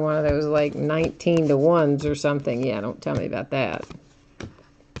it's another one of those like 19-1s or something, yeah, don't tell me about that.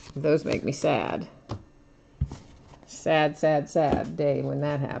 Those make me sad. Sad, sad, sad day when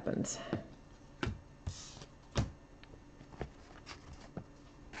that happens.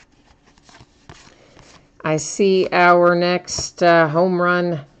 I see our next home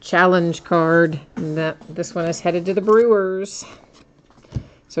run challenge card. This one is headed to the Brewers.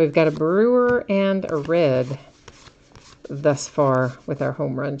 So we've got a Brewer and a Red thus far with our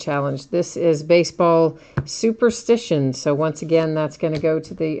home run challenge. This is baseball superstition. So once again, that's going to go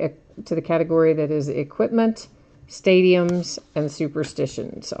to the category that is equipment, stadiums, and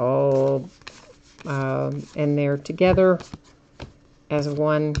superstitions, all in there together as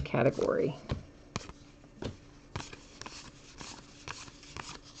one category.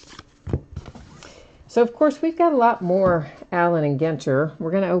 So, of course, we've got a lot more Allen and Ginter.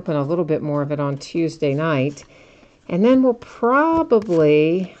 We're going to open a little bit more of it on Tuesday night. And then I'll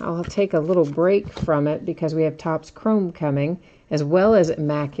take a little break from it because we have Topps Chrome coming, as well as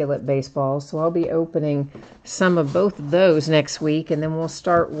Immaculate Baseball. So I'll be opening some of both of those next week, and then we'll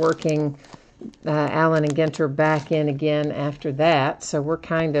start working Allen and Ginter back in again after that. So we've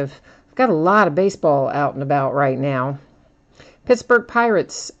got a lot of baseball out and about right now. Pittsburgh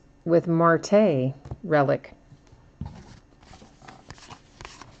Pirates with Marte relic.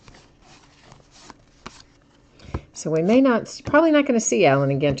 So we probably not going to see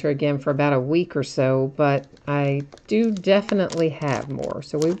Allen and Ginter again for about a week or so, but I do definitely have more.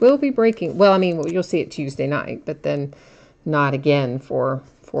 So we will be breaking, you'll see it Tuesday night, but then not again for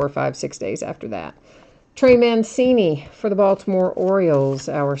 4, 5, 6 days after that. Trey Mancini for the Baltimore Orioles,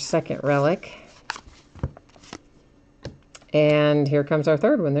 our second relic. And here comes our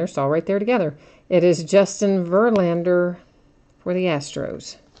third one. They're all right there together. It is Justin Verlander for the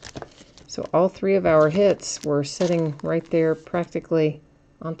Astros. So all three of our hits were sitting right there practically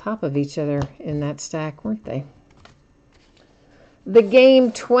on top of each other in that stack, weren't they? The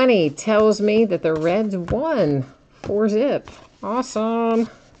game 20 tells me that the Reds won 4-0. Awesome.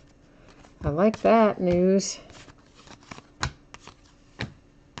 I like that news.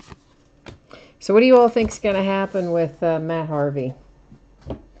 So what do you all think is going to happen with Matt Harvey?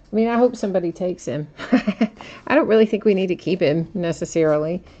 I hope somebody takes him. I don't really think we need to keep him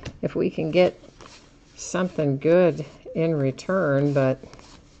necessarily if we can get something good in return. But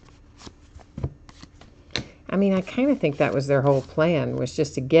I mean, I kind of think that was their whole plan, was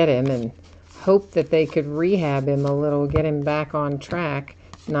just to get him and hope that they could rehab him a little, get him back on track.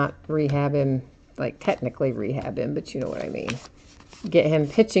 Not rehab him, like technically rehab him, but you know what I mean. Get him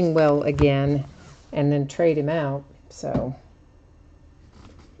pitching well again and then trade him out. So,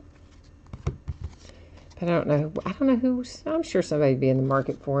 but I don't know who's, I'm sure somebody'd be in the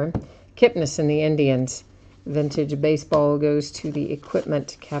market for him. Kipnis and the Indians. Vintage baseball goes to the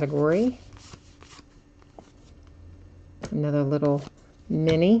equipment category. Another little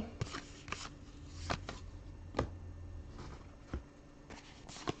mini.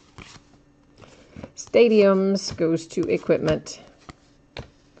 Stadiums goes to equipment.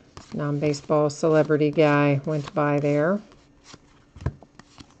 Non-baseball celebrity guy went by there.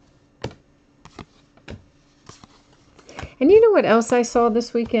 And you know what else I saw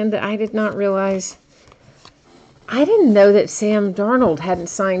this weekend that I did not realize? I didn't know that Sam Darnold hadn't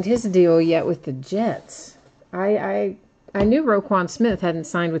signed his deal yet with the Jets. I knew Roquan Smith hadn't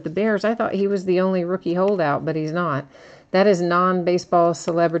signed with the Bears. I thought he was the only rookie holdout, but he's not. That is non-baseball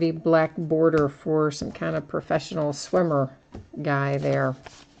celebrity black border for some kind of professional swimmer guy there.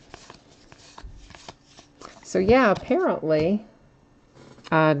 So yeah, apparently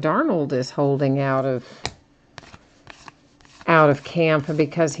Darnold is holding out of camp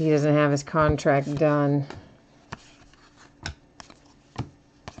because he doesn't have his contract done.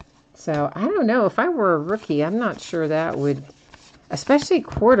 So I don't know. If I were a rookie, I'm not sure that would, especially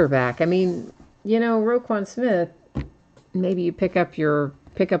quarterback. I mean, you know, Roquan Smith, maybe you pick up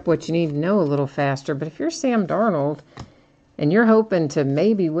what you need to know a little faster. But if you're Sam Darnold and you're hoping to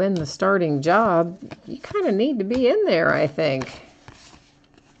maybe win the starting job, you kind of need to be in there, I think.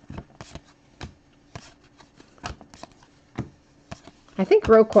 I think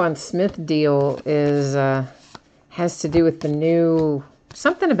Roquan Smith deal is has to do with the new,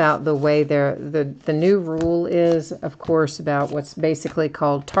 something about the way the new rule is, of course, about what's basically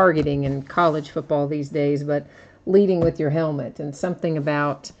called targeting in college football these days, but leading with your helmet, and something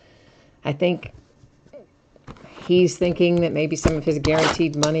about, I think he's thinking that maybe some of his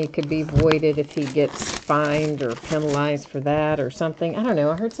guaranteed money could be voided if he gets fined or penalized for that or something. I don't know.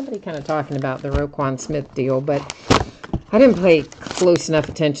 I heard somebody kind of talking about the Roquan Smith deal, but I didn't pay close enough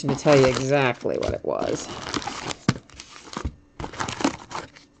attention to tell you exactly what it was.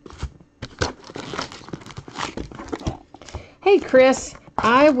 Hey, Chris,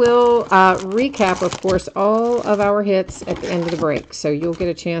 I will recap, of course, all of our hits at the end of the break. So you'll get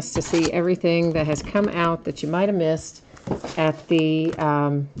a chance to see everything that has come out that you might have missed at the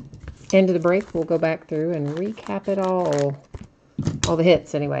end of the break. We'll go back through and recap it all the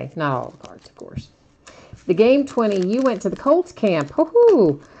hits anyway, not all the cards, of course. The game 20, you went to the Colts camp.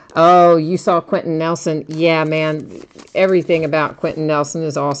 Woohoo! Oh, you saw Quentin Nelson. Yeah, man, everything about Quentin Nelson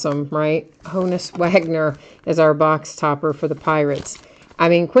is awesome, right? Honus Wagner is our box topper for the Pirates. I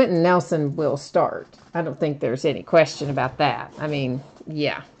mean, Quentin Nelson will start. I don't think there's any question about that. I mean,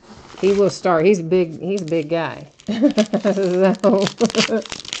 yeah, he will start. He's a big guy. So,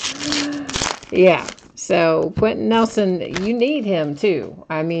 yeah. So Quentin Nelson, you need him too.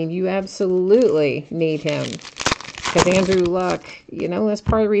 I mean, you absolutely need him. Because Andrew Luck, you know, that's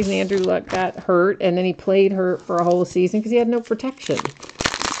part of the reason Andrew Luck got hurt. And then he played hurt for a whole season because he had no protection.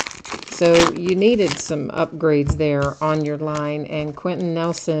 So you needed some upgrades there on your line. And Quentin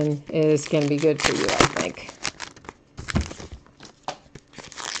Nelson is going to be good for you, I think.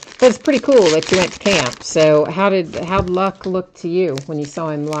 But it's pretty cool that you went to camp. So how'd Luck look to you when you saw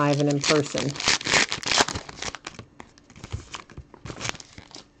him live and in person?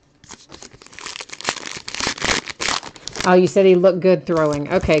 Oh, you said he looked good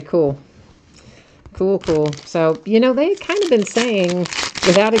throwing. Okay, cool. Cool. So, you know, they kind of been saying,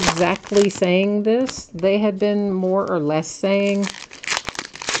 without exactly saying this, they had been more or less saying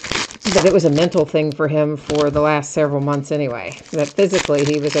that it was a mental thing for him for the last several months anyway. That physically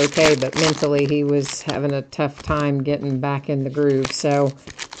he was okay, but mentally he was having a tough time getting back in the groove. So,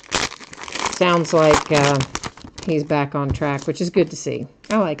 sounds like he's back on track, which is good to see.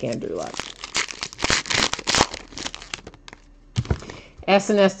 I like Andrew Luck.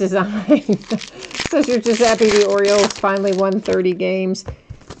 S&S Design says you're just happy the Orioles finally won 30 games.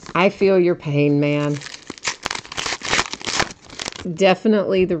 I feel your pain, man.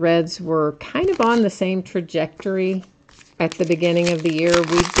 Definitely the Reds were kind of on the same trajectory at the beginning of the year.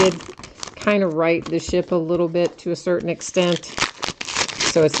 We did kind of right the ship a little bit to a certain extent.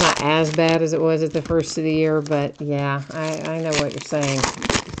 So it's not as bad as it was at the first of the year. But yeah, I know what you're saying.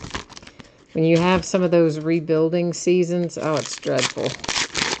 When you have some of those rebuilding seasons, oh, it's dreadful. And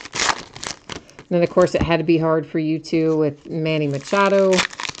then, of course, it had to be hard for you, too, with Manny Machado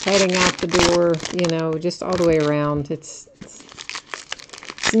heading out the door, you know, just all the way around. It's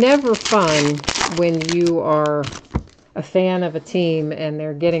never fun when you are a fan of a team and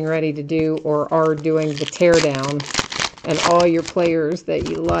they're getting ready to do or are doing the teardown, and all your players that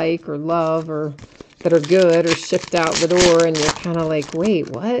you like or love or that are good are shipped out the door, and you're kind of like, wait,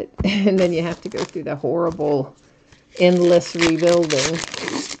 what? And then you have to go through the horrible, endless rebuilding.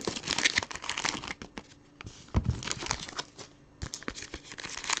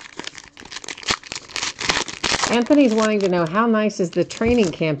 Anthony's wanting to know, how nice is the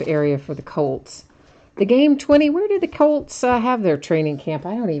training camp area for the Colts? The Game 20, where do the Colts have their training camp?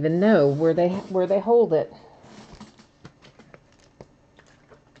 I don't even know where they hold it.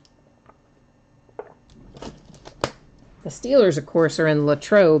 The Steelers, of course, are in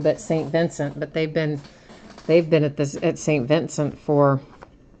Latrobe at St. Vincent, but they've been at St. Vincent for,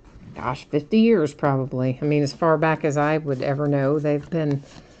 gosh, 50 years probably. I mean, as far back as I would ever know, they've been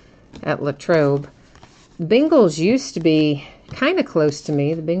at Latrobe. Bengals used to be kind of close to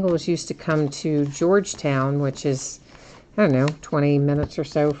me. The Bengals used to come to Georgetown, which is, I don't know, 20 minutes or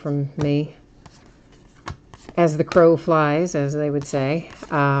so from me, as the crow flies, as they would say.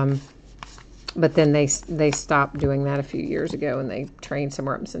 But then they stopped doing that a few years ago, and they train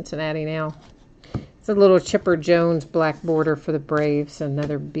somewhere up in Cincinnati now. It's a little Chipper Jones black border for the Braves.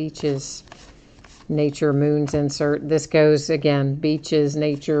 Another Beaches Nature Moons insert. This goes, again, Beaches,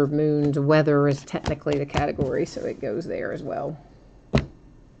 Nature, Moons, Weather is technically the category, so it goes there as well.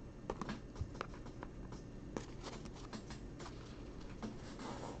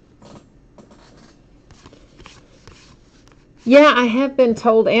 Yeah, I have been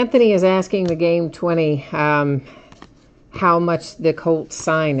told. Anthony is asking the Game 20 how much the Colts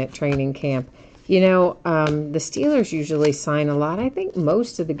sign at training camp. You know, the Steelers usually sign a lot. I think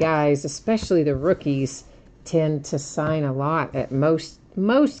most of the guys, especially the rookies, tend to sign a lot at most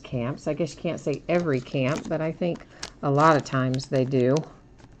camps. I guess you can't say every camp, but I think a lot of times they do.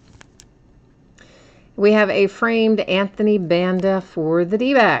 We have a framed Anthony Banda for the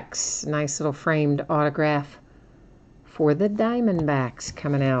D-backs. Nice little framed autograph for the Diamondbacks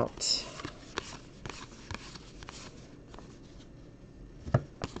coming out.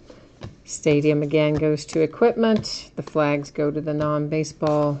 Stadium again goes to equipment. The flags go to the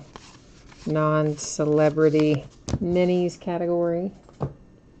non-baseball, non-celebrity minis category.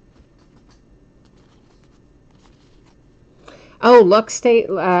 Oh,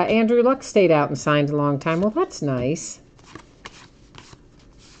 Andrew Luck stayed out and signed a long time. Well, that's nice.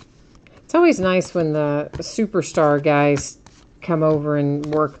 It's always nice when the superstar guys come over and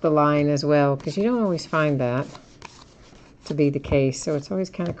work the line as well, because you don't always find that to be the case. So it's always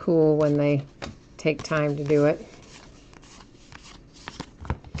kind of cool when they take time to do it.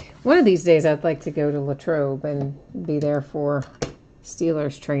 One of these days I'd like to go to Latrobe and be there for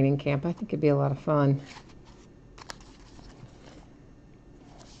Steelers training camp. I think it'd be a lot of fun.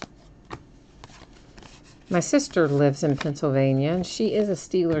 My sister lives in Pennsylvania, and she is a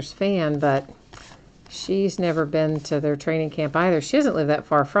Steelers fan, but she's never been to their training camp either. She doesn't live that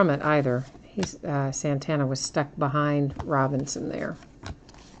far from it either. Santana was stuck behind Robinson there.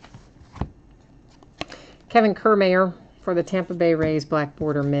 Kevin Kiermaier for the Tampa Bay Rays Black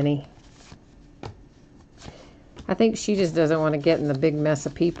Border Mini. I think she just doesn't want to get in the big mess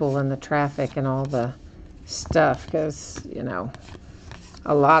of people and the traffic and all the stuff, because, you know,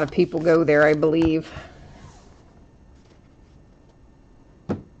 a lot of people go there, I believe.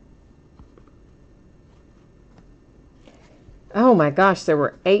 Oh my gosh, there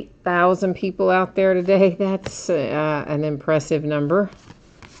were 8,000 people out there today. That's an impressive number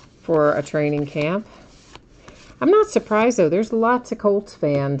for a training camp. I'm not surprised, though. There's lots of Colts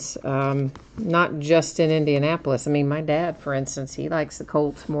fans, not just in Indianapolis. I mean, my dad, for instance, he likes the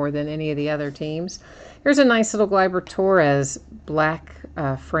Colts more than any of the other teams. Here's a nice little Gleyber Torres black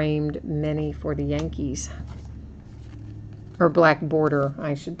framed mini for the Yankees. Or black border,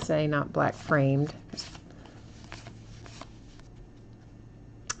 I should say, not black framed.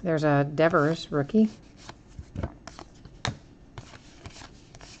 There's a Devers rookie.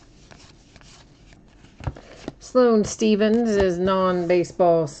 Sloane Stevens is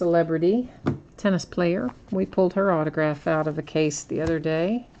non-baseball celebrity tennis player. We pulled her autograph out of a case the other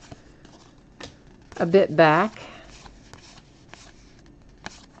day. A bit back.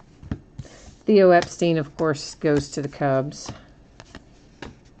 Theo Epstein, of course, goes to the Cubs.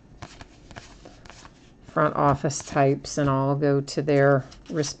 Front office types and all go to their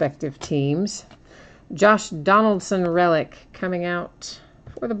respective teams. Josh Donaldson relic coming out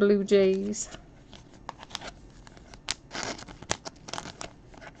for the Blue Jays.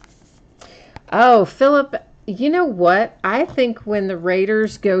 Oh, Philip You know what? I think when the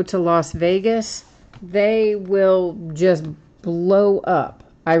Raiders go to Las Vegas, they will just blow up.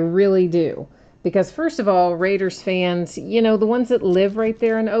 I really do. Because, first of all, Raiders fans, the ones that live right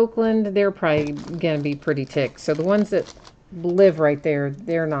there in Oakland, they're probably going to be pretty ticked. So the ones that live right there,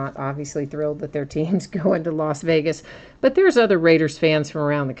 they're not obviously thrilled that their team's going to Las Vegas. But there's other Raiders fans from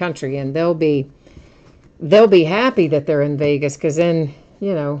around the country, and they'll be happy that they're in Vegas because then,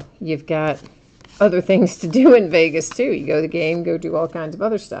 you've got other things to do in Vegas too. You go to the game, go do all kinds of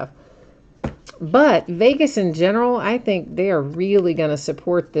other stuff. But Vegas in general, I think they are really going to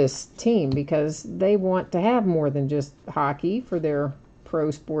support this team because they want to have more than just hockey for their pro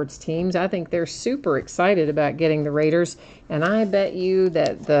sports teams. I think they're super excited about getting the Raiders, and I bet you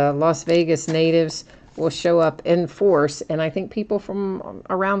that the Las Vegas natives will show up in force, and I think people from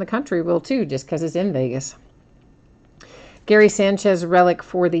around the country will too, just because it's in Vegas. Gary Sanchez relic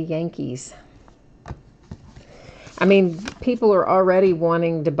for the Yankees. I mean, people are already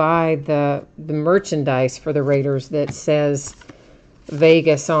wanting to buy the merchandise for the Raiders that says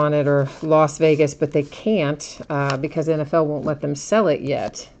Vegas on it or Las Vegas, but they can't because NFL won't let them sell it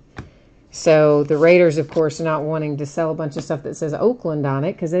yet. So the Raiders, of course, are not wanting to sell a bunch of stuff that says Oakland on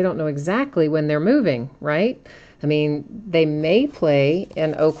it because they don't know exactly when they're moving, right? I mean, they may play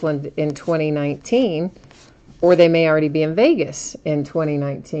in Oakland in 2019, or they may already be in Vegas in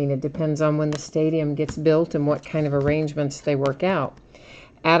 2019. It depends on when the stadium gets built and what kind of arrangements they work out.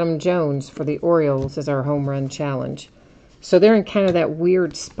 Adam Jones for the Orioles is our home run challenge. So they're in kind of that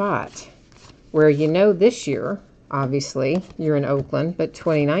weird spot where this year, obviously, you're in Oakland, but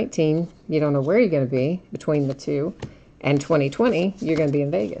 2019, you don't know where you're going to be between the two, and 2020, you're going to be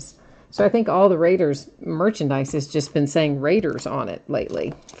in Vegas. So I think all the Raiders merchandise has just been saying Raiders on it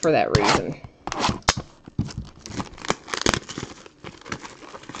lately for that reason.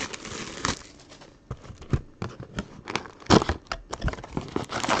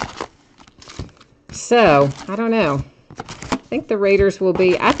 So, I don't know. I think the Raiders will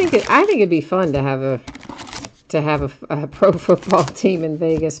be. I think it'd be fun to have a pro football team in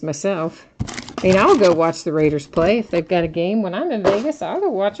Vegas myself. I mean, I'll go watch the Raiders play if they've got a game when I'm in Vegas. I'll go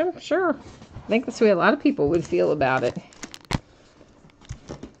watch them. Sure. I think that's the way a lot of people would feel about it.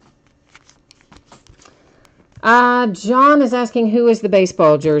 John is asking who is the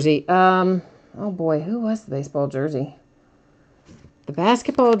baseball jersey. Oh boy, who was the baseball jersey? The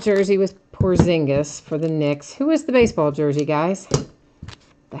basketball jersey was Porzingis for the Knicks. Who is the baseball jersey, guys?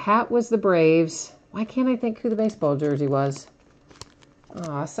 The hat was the Braves. Why can't I think who the baseball jersey was?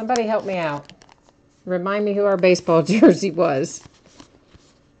 Somebody help me out. Remind me who our baseball jersey was.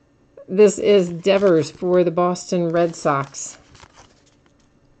 This is Devers for the Boston Red Sox.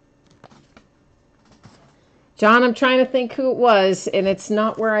 John, I'm trying to think who it was, and it's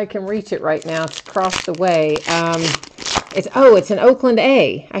not where I can reach it right now. It's across the way. It's an Oakland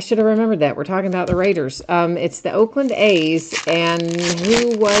A. I should have remembered that. We're talking about the Raiders. It's the Oakland A's, and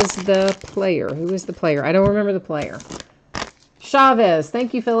who was the player? Who is the player? I don't remember the player. Chavez.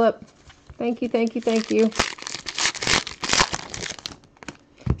 Thank you, Philip. Thank you.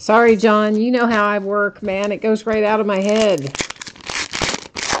 Sorry, John. You know how I work, man. It goes right out of my head.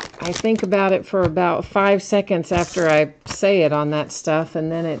 I think about it for about 5 seconds after I say it on that stuff,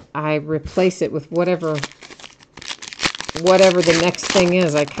 and then I replace it with whatever the next thing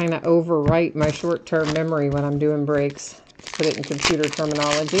is. I kind of overwrite my short-term memory when I'm doing breaks, to put it in computer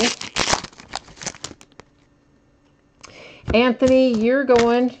terminology. Anthony, you're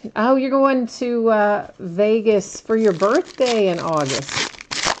going to Vegas for your birthday in August.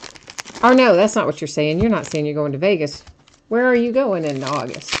 Oh, no, that's not what you're saying. You're not saying you're going to Vegas. Where are you going in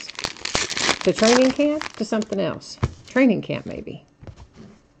August? To training camp? To something else? Training camp, maybe.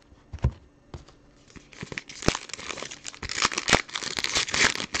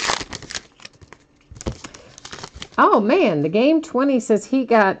 Oh, man, the Game 20 says he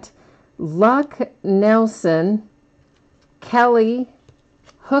got Luck, Nelson, Kelly,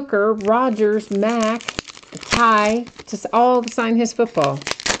 Hooker, Rogers, Mack, Ty, to all sign his football.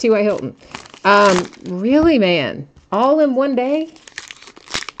 T.Y. Hilton. Really, man? All in one day?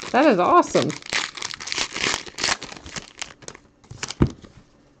 That is awesome.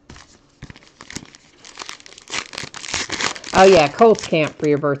 Oh, yeah, Colts camp for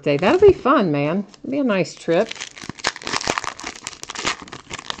your birthday. That'll be fun, man. It'll be a nice trip.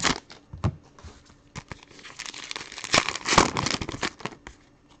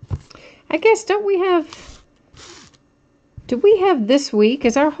 I guess, do we have this week?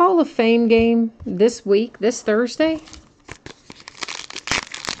 Is our Hall of Fame game this week, this Thursday? I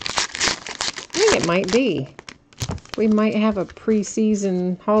think it might be. We might have a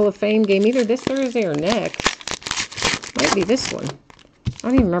preseason Hall of Fame game either this Thursday or next. Might be this one. I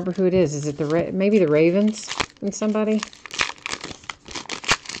don't even remember who it is. Is it maybe the Ravens and somebody?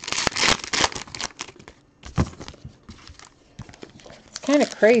 It's kind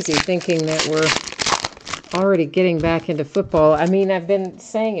of crazy thinking that we're already getting back into football. I mean, I've been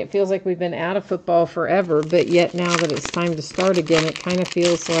saying it feels like we've been out of football forever, but yet now that it's time to start again, it kind of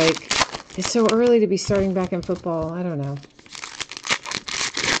feels like it's so early to be starting back in football. I don't know.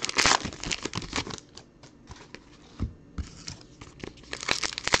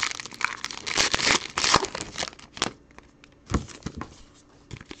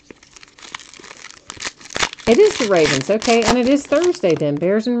 It is the Ravens. Okay, and it is Thursday then.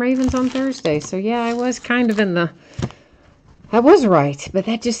 Bears and Ravens on Thursday. So yeah, I was kind of in the... I was right, but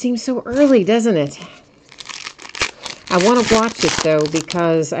that just seems so early, doesn't it? I want to watch it, though,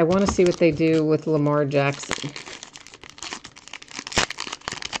 because I want to see what they do with Lamar Jackson.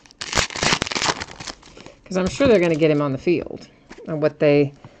 Because I'm sure they're going to get him on the field. And what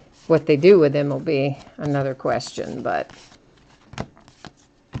they do with him will be another question, but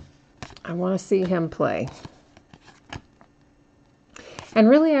I want to see him play. And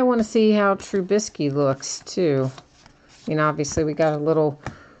really, I want to see how Trubisky looks, too. I mean, obviously, we got a little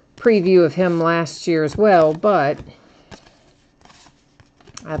preview of him last year as well, but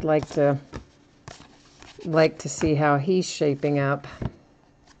I'd like to see how he's shaping up.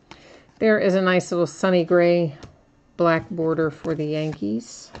 There is a nice little sunny gray black border for the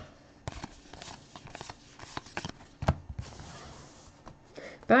Yankees.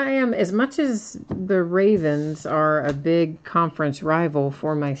 But I am, as much as the Ravens are a big conference rival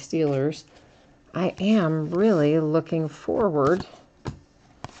for my Steelers, I am really looking forward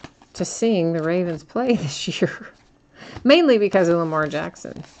to seeing the Ravens play this year. Mainly because of Lamar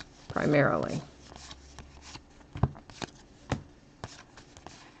Jackson, primarily.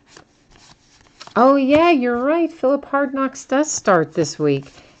 Oh, yeah, you're right. Philip Hard Knocks does start this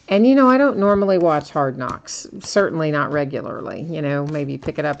week. And, you know, I don't normally watch Hard Knocks. Certainly not regularly. You know, maybe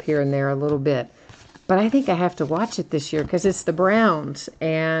pick it up here and there a little bit. But I think I have to watch it this year because it's the Browns.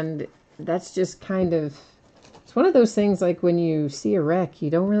 And that's just kind of... It's one of those things like when you see a wreck, you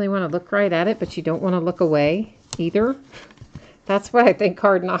don't really want to look right at it, but you don't want to look away either. That's what I think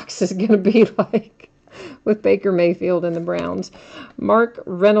Hard Knocks is going to be like with Baker Mayfield and the Browns. Mark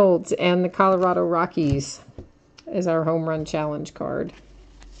Reynolds and the Colorado Rockies is our home run challenge card.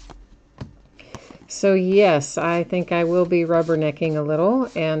 So yes, I think I will be rubbernecking a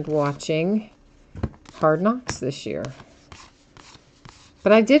little and watching Hard Knocks this year.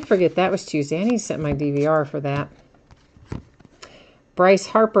 But I did forget that was Tuesday. I need to set my DVR for that. Bryce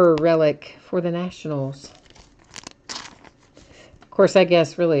Harper relic for the Nationals. Of course, I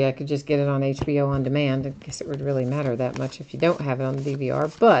guess really I could just get it on HBO on demand. I guess it would really matter that much if you don't have it on the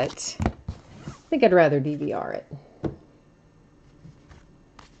DVR. But I think I'd rather DVR it.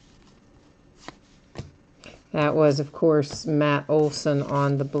 That was, of course, Matt Olson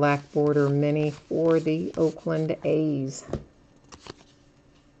on the black border mini for the Oakland A's.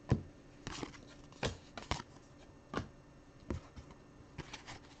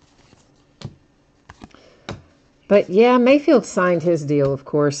 But yeah, Mayfield signed his deal, of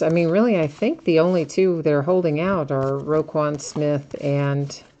course. I mean, really, I think the only two that are holding out are Roquan Smith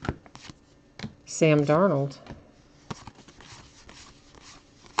and Sam Darnold.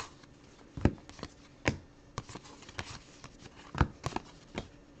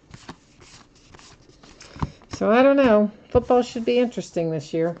 So I don't know. Football should be interesting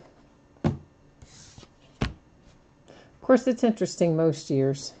this year. Of course, it's interesting most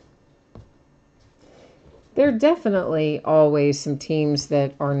years. There are definitely always some teams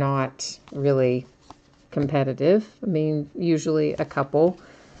that are not really competitive. I mean, usually a couple.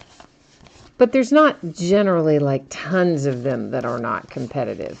 But there's not generally like tons of them that are not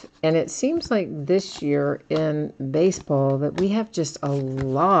competitive. And it seems like this year in baseball that we have just a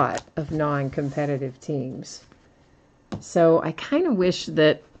lot of non-competitive teams. So I kind of wish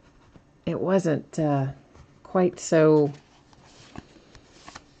that it wasn't quite such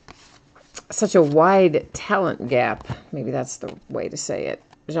a wide talent gap. Maybe that's the way to say it.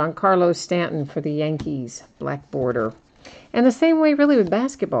 Giancarlo Stanton for the Yankees, black border. And the same way really with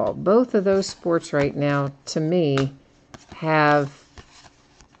basketball. Both of those sports right now, to me, have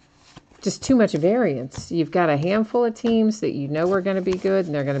just too much variance. You've got a handful of teams that you know are going to be good,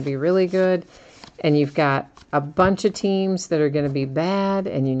 and they're going to be really good. And you've got a bunch of teams that are going to be bad,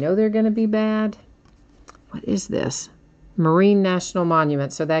 and you know they're going to be bad. What is this? Marine National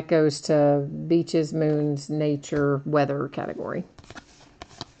Monument. So that goes to beaches, moons, nature, weather category.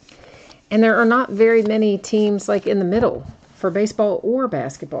 And there are not very many teams like in the middle for baseball or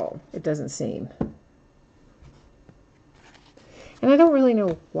basketball, it doesn't seem. And I don't really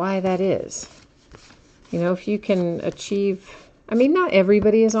know why that is. You know, if you can achieve, I mean, not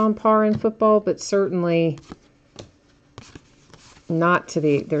everybody is on par in football, but certainly not to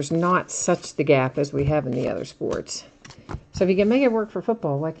the, there's not such the gap as we have in the other sports. So if you can make it work for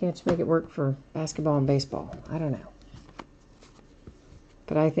football, why can't you make it work for basketball and baseball? I don't know.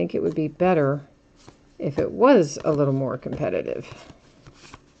 But I think it would be better if it was a little more competitive.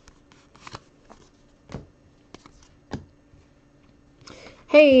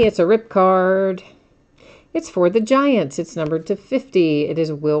 Hey, it's a rip card. It's for the Giants. It's numbered to 50. It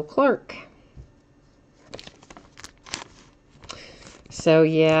is Will Clark. So,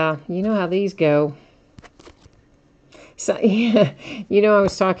 yeah, you know how these go. So, yeah, you know, I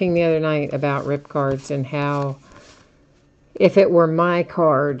was talking the other night about rip cards and how if it were my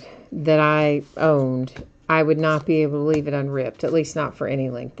card that I owned, I would not be able to leave it unripped, at least not for any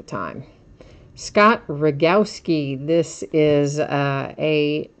length of time. Scott Rogowski, this is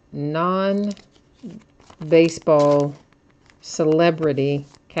a non-baseball celebrity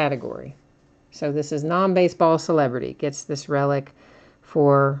category. So this is non-baseball celebrity. Gets this relic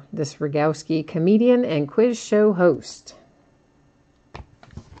for this Rogowski, comedian and quiz show host.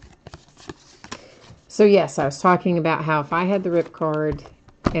 So yes, I was talking about how if I had the rip card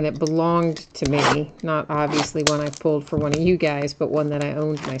and it belonged to me, not obviously one I pulled for one of you guys, but one that I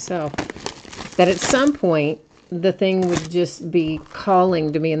owned myself, that at some point the thing would just be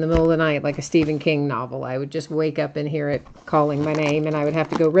calling to me in the middle of the night like a Stephen King novel. I would just wake up and hear it calling my name and I would have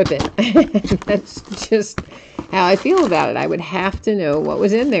to go rip it. That's just how I feel about it. I would have to know what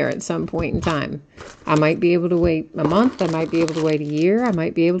was in there at some point in time. I might be able to wait a month. I might be able to wait a year. I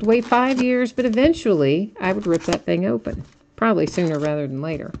might be able to wait 5 years. But eventually, I would rip that thing open. Probably sooner rather than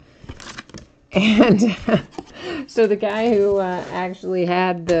later. And so the guy who actually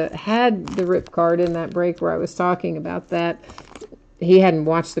had the rip card in that break where I was talking about that, he hadn't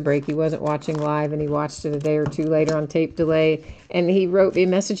watched the break. He wasn't watching live, and he watched it a day or two later on tape delay. And he wrote me a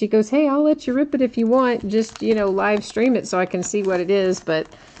message. He goes, "Hey, I'll let you rip it if you want. Just, you know, live stream it so I can see what it is." But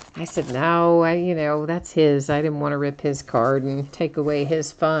I said, no, that's his. I didn't want to rip his card and take away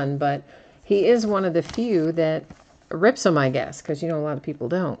his fun. But he is one of the few that rips them, I guess, because, you know, a lot of people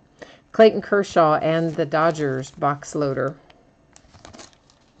don't. Clayton Kershaw and the Dodgers box loader.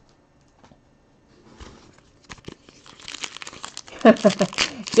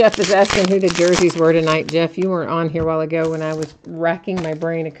 Jeff is asking who the jerseys were tonight. Jeff, you weren't on here a while ago when I was racking my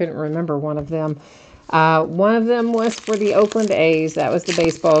brain. I couldn't remember one of them. One of them was for the Oakland A's. That was the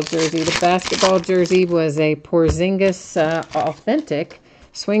baseball jersey. The basketball jersey was a Porzingis authentic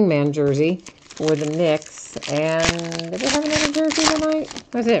swingman jersey for the Knicks. And did we have another jersey tonight?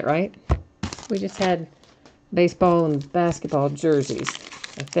 That's it, right? We just had baseball and basketball jerseys,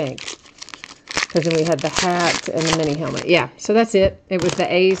 I think. Because then we had the hat and the mini helmet. Yeah, so that's it. It was the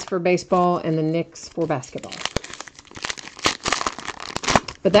A's for baseball and the Knicks for basketball.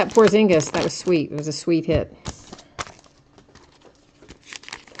 But that Porzingis, that was sweet. It was a sweet hit.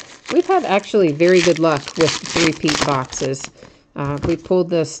 We've had actually very good luck with three-peat boxes. We pulled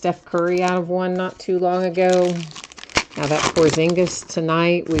the Steph Curry out of one not too long ago. Now that Porzingis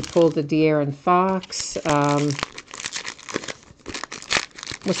tonight. We pulled the De'Aaron Fox.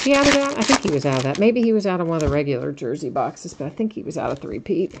 Was he out of that? I think he was out of that. Maybe he was out of one of the regular jersey boxes, but I think he was out of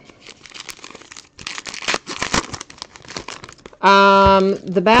three-peat.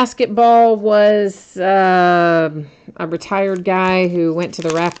 The basketball was a retired guy who went to the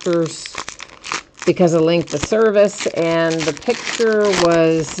Raptors because of length of service, and the picture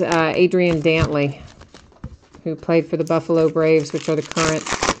was Adrian Dantley, who played for the Buffalo Braves, which are the current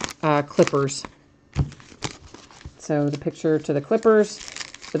Clippers. So the picture to the Clippers,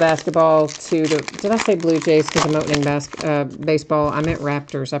 the basketball to the, did I say Blue Jays because I'm opening baseball? I meant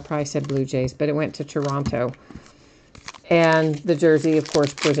Raptors. I probably said Blue Jays, but it went to Toronto. And the jersey, of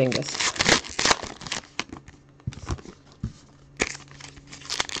course, Porzingis.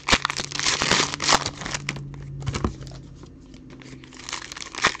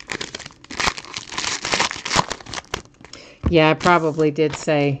 Yeah, I probably did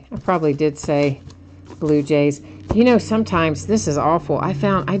say Blue Jays. You know, sometimes this is awful. I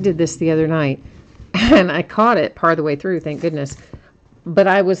did this the other night, and I caught it part of the way through, thank goodness. But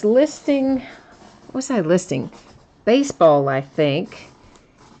I was listing, what was I listing? Baseball, I think.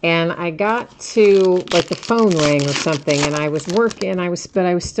 And I got to, like, the phone rang or something, and I was working, but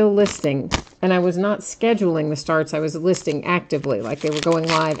I was still listing. And I was not scheduling the starts. I was listing actively, like they were going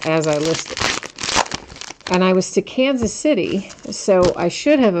live as I listed. And I was to Kansas City, so I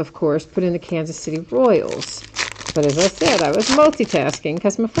should have, of course, put in the Kansas City Royals. But as I said, I was multitasking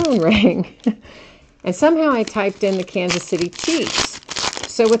because my phone rang. And somehow I typed in the Kansas City Chiefs.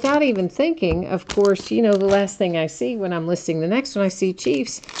 So without even thinking, of course, the last thing I see when I'm listing the next one, I see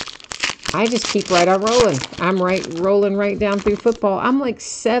Chiefs. I just keep right on rolling. I'm rolling right down through football. I'm like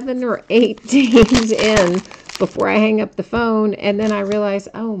 7 or 8 teams in before I hang up the phone. And then I realize,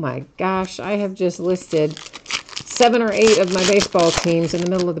 oh my gosh, I have just listed 7 or 8 of my baseball teams in the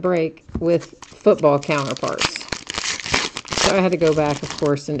middle of the break with football counterparts. So I had to go back, of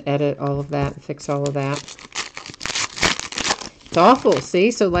course, and edit all of that and fix all of that. It's awful,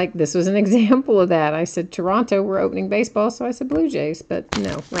 see? So, this was an example of that. I said Toronto, we're opening baseball, so I said Blue Jays, but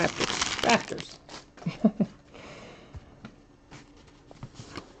no, Raptors.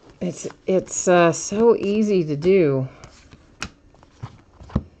 It's so easy to do.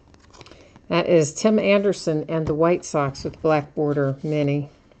 That is Tim Anderson and the White Sox with black border mini.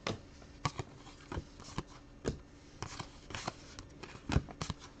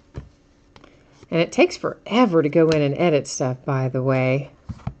 And it takes forever to go in and edit stuff, by the way.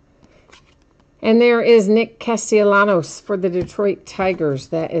 And there is Nick Castellanos for the Detroit Tigers.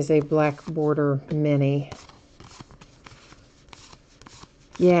 That is a black border mini.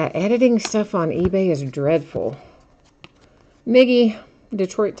 Yeah, editing stuff on eBay is dreadful. Miggy,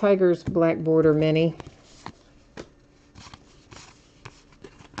 Detroit Tigers black border mini.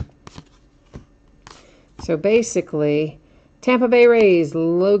 So basically, Tampa Bay Rays,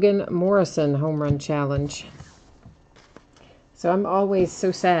 Logan Morrison home run challenge. So I'm always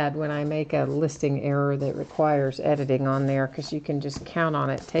so sad when I make a listing error that requires editing on there, because you can just count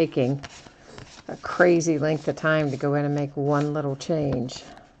on it taking a crazy length of time to go in and make one little change.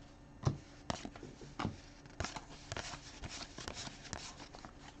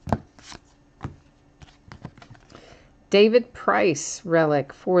 David Price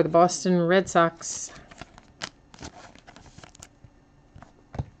relic for the Boston Red Sox.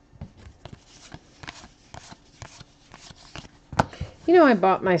 I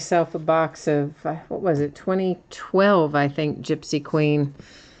bought myself a box of, what was it, 2012, I think, Gypsy Queen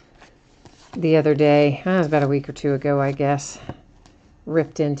the other day. That was about a week or two ago, I guess.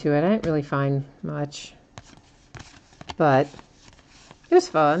 Ripped into it. I didn't really find much, but it was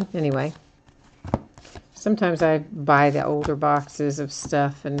fun anyway. Sometimes I buy the older boxes of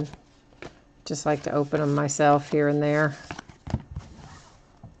stuff and just like to open them myself here and there.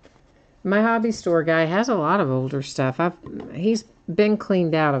 My hobby store guy has a lot of older stuff. He's been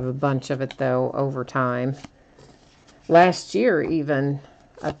cleaned out of a bunch of it, though, over time. Last year, even,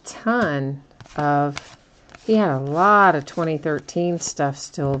 a ton of... He had a lot of 2013 stuff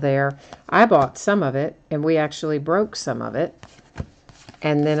still there. I bought some of it, and we actually broke some of it.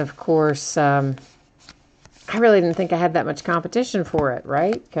 And then, of course, I really didn't think I had that much competition for it,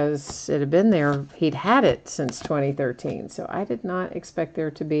 right? Because it had been there. He'd had it since 2013. So I did not expect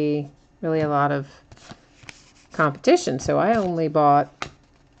there to be really a lot of competition. So I only bought,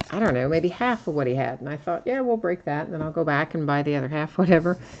 I don't know, maybe half of what he had. And I thought, yeah, we'll break that. And then I'll go back and buy the other half,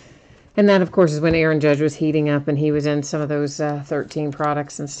 whatever. And that, of course, is when Aaron Judge was heating up and he was in some of those 13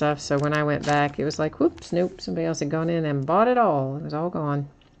 products and stuff. So when I went back, it was like, whoops, nope, somebody else had gone in and bought it all. It was all gone.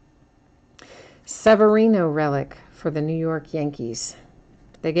 Severino relic for the New York Yankees.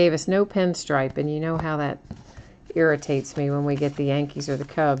 They gave us no pinstripe, and you know how that irritates me when we get the Yankees or the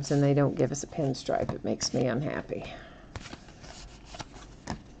Cubs and they don't give us a pinstripe. It makes me unhappy.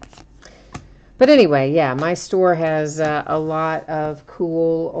 But anyway, yeah, my store has a lot of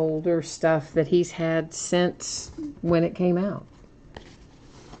cool older stuff that he's had since when it came out.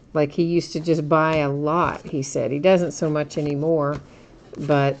 Like, he used to just buy a lot, he said. He doesn't so much anymore,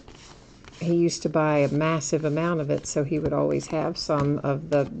 but he used to buy a massive amount of it, so he would always have some of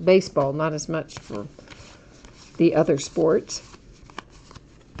the baseball, not as much for the other sports.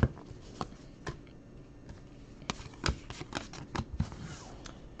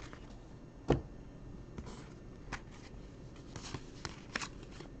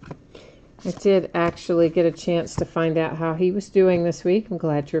 I did actually get a chance to find out how he was doing this week. I'm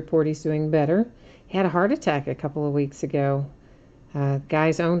glad to report he's doing better. He had a heart attack a couple of weeks ago.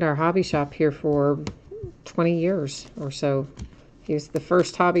 Guys owned our hobby shop here for 20 years or so. He was the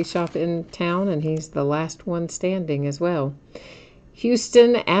first hobby shop in town, and he's the last one standing as well.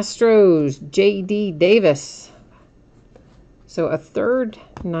 Houston Astros, J.D. Davis. So a third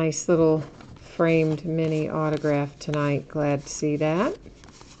nice little framed mini autograph tonight. Glad to see that.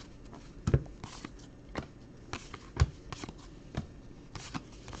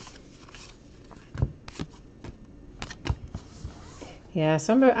 Yeah,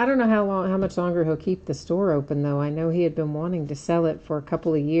 I don't know how much longer he'll keep the store open, though. I know he had been wanting to sell it for a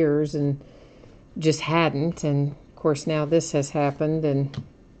couple of years and just hadn't. And, of course, now this has happened. And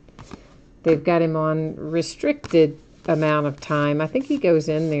they've got him on restricted amount of time. I think he goes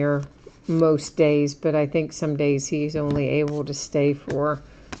in there most days, but I think some days he's only able to stay for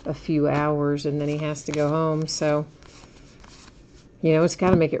a few hours and then he has to go home. So, you know, it's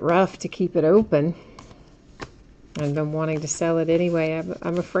got to make it rough to keep it open. I've been wanting to sell it anyway.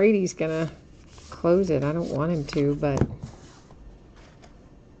 I'm afraid he's going to close it. I don't want him to, but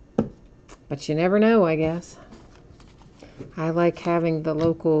you never know, I guess. I like having the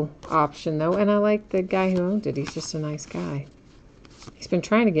local option, though, and I like the guy who owned it. He's just a nice guy. He's been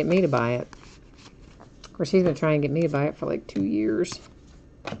trying to get me to buy it. Of course, he's been trying to get me to buy it for like 2 years.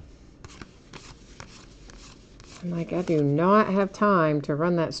 I'm like, I do not have time to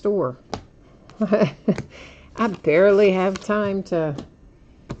run that store. I barely have time to,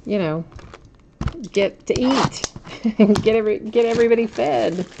 you know, get to eat and get everybody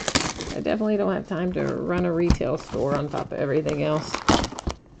fed. I definitely don't have time to run a retail store on top of everything else.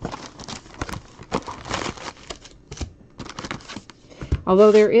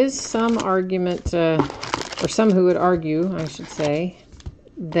 Although there is some argument, or some who would argue, I should say,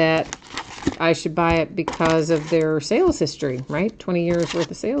 that I should buy it because of their sales history, right? 20 years worth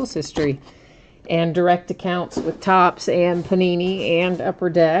of sales history. And direct accounts with Topps and Panini and Upper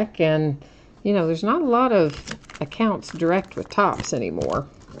Deck. And, you know, there's not a lot of accounts direct with Topps anymore.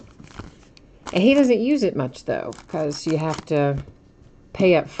 And he doesn't use it much, though, because you have to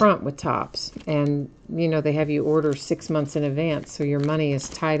pay up front with Topps. And, you know, they have you order 6 months in advance, so your money is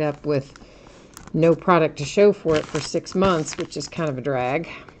tied up with no product to show for it for 6 months, which is kind of a drag.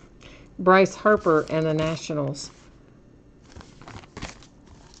 Bryce Harper and the Nationals.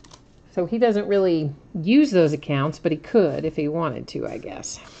 So he doesn't really use those accounts, but he could if he wanted to, I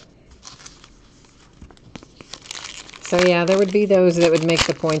guess. So yeah, there would be those that would make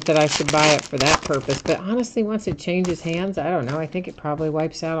the point that I should buy it for that purpose. But honestly, once it changes hands, I don't know. I think it probably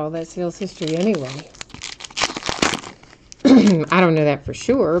wipes out all that sales history anyway. I don't know that for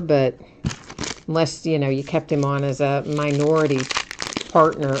sure, but unless, you know, you kept him on as a minority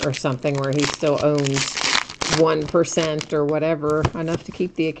partner or something where he still owns 1% or whatever, enough to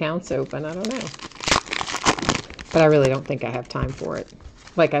keep the accounts open. I don't know. But I really don't think I have time for it.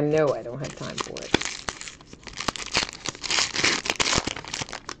 Like, I know I don't have time for it.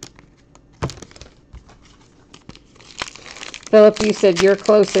 Philip, you said your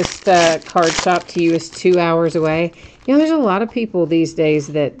closest card shop to you is 2 hours away. You know, there's a lot of people these days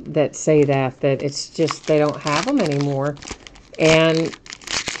that say that it's just they don't have them anymore. And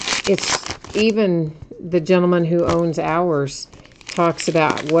it's even the gentleman who owns ours talks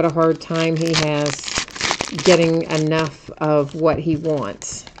about what a hard time he has getting enough of what he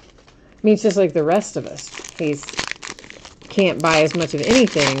wants. I mean, it's just like the rest of us. He's can't buy as much of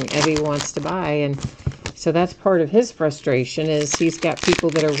anything as he wants to buy, and so that's part of his frustration is he's got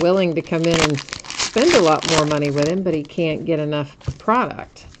people that are willing to come in and spend a lot more money with him, but he can't get enough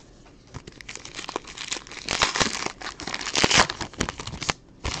product.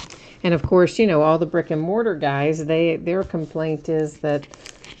 And of course, you know, all the brick and mortar guys, their complaint is that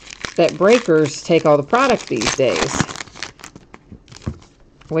breakers take all the product these days.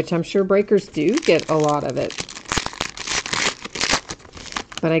 Which I'm sure breakers do get a lot of it.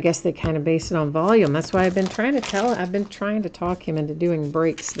 But I guess they kind of base it on volume. That's why I've been trying to talk him into doing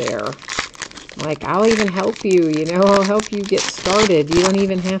breaks there. Like, I'll even help you, you know, I'll help you get started. You don't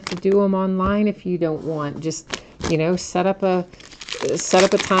even have to do them online if you don't want. Just, you know, set up a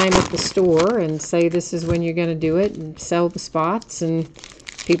time at the store and say this is when you're going to do it and sell the spots and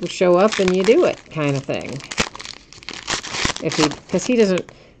people show up and you do it kind of thing. Because he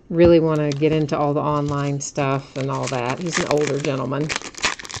doesn't really want to get into all the online stuff and all that. He's an older gentleman.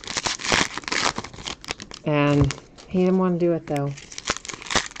 And he didn't want to do it, though.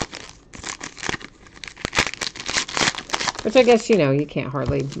 Which I guess, you know, you can't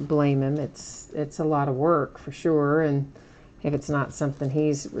hardly blame him. It's a lot of work, for sure. And if it's not something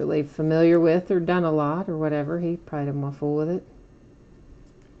he's really familiar with or done a lot or whatever, he probably doesn't want to fool with it.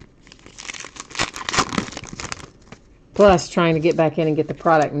 Plus, trying to get back in and get the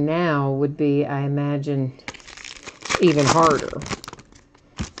product now would be, I imagine, even harder.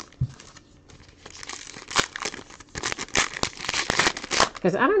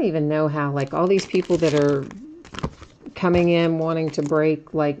 Because I don't even know how, like, all these people that are coming in wanting to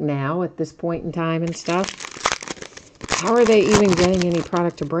break, like, now at this point in time and stuff, how are they even getting any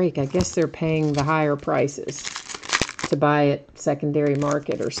product to break? I guess they're paying the higher prices to buy at secondary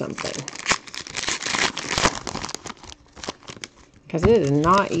market or something. Because it is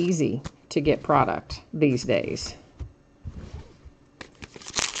not easy to get product these days.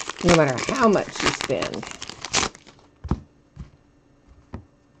 No matter how much you spend.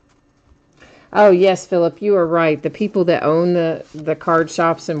 Oh, yes, Philip, you are right. The people that own the card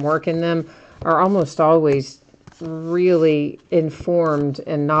shops and work in them are almost always really informed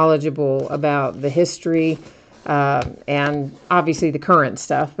and knowledgeable about the history and obviously the current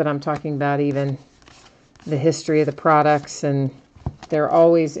stuff, but I'm talking about even the history of the products, and they're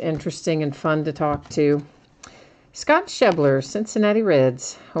always interesting and fun to talk to. Scott Schebler, Cincinnati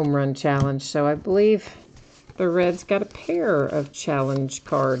Reds home run challenge. So I believe the Reds got a pair of challenge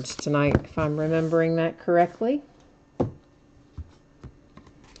cards tonight, if I'm remembering that correctly.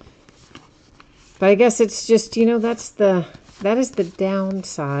 But I guess it's just, that is the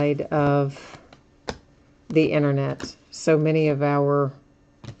downside of the internet. So many of our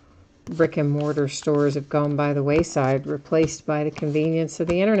brick and mortar stores have gone by the wayside, replaced by the convenience of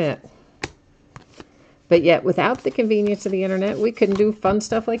the internet. But yet, without the convenience of the internet, we couldn't do fun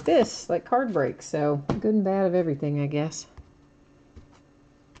stuff like this, like card breaks. So, good and bad of everything, I guess.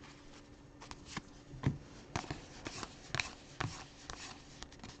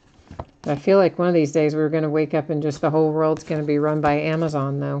 I feel like one of these days we're going to wake up and just the whole world's going to be run by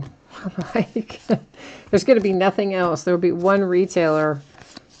Amazon, though. Like, there's going to be nothing else. There will be one retailer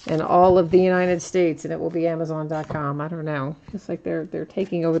in all of the United States, and it will be Amazon.com. I don't know. It's like they're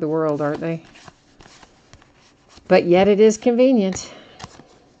taking over the world, aren't they? But yet it is convenient.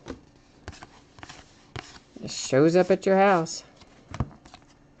 It shows up at your house.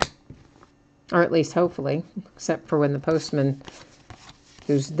 Or at least hopefully, except for when the postman,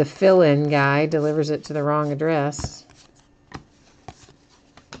 who's the fill-in guy, delivers it to the wrong address.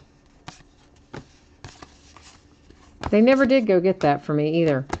 They never did go get that for me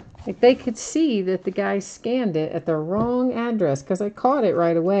either. Like, they could see that the guy scanned it at the wrong address, because I caught it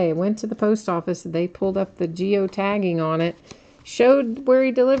right away. I went to the post office, they pulled up the geotagging on it, showed where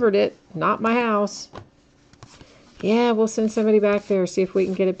he delivered it, not my house. Yeah, we'll send somebody back there, see if we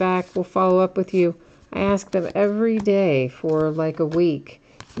can get it back. We'll follow up with you. I ask them every day for like a week.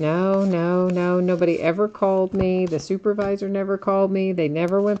 No, nobody ever called me. The supervisor never called me. They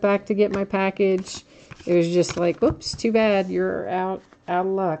never went back to get my package. It was just like, oops, too bad, you're out of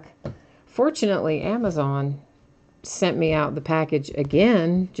luck. Fortunately, Amazon sent me out the package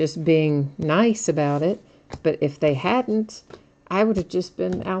again, just being nice about it. But if they hadn't, I would have just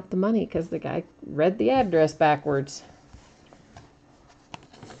been out the money because the guy read the address backwards.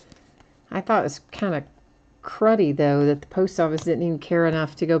 I thought it was kind of cruddy, though, that the post office didn't even care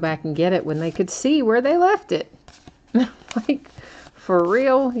enough to go back and get it when they could see where they left it. Like, for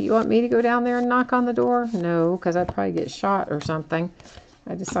real? You want me to go down there and knock on the door? No, because I'd probably get shot or something.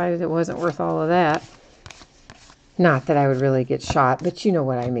 I decided it wasn't worth all of that. Not that I would really get shot, but you know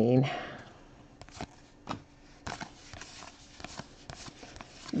what I mean.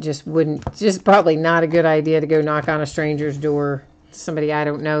 Just probably not a good idea to go knock on a stranger's door. Somebody I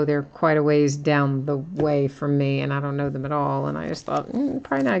don't know, they're quite a ways down the way from me, and I don't know them at all. And I just thought,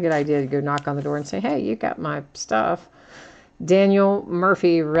 probably not a good idea to go knock on the door and say, hey, you got my stuff. Daniel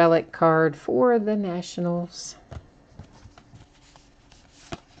Murphy relic card for the Nationals.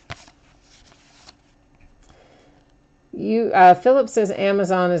 Philip says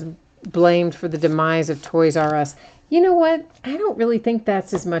Amazon is blamed for the demise of Toys R Us. You know what? I don't really think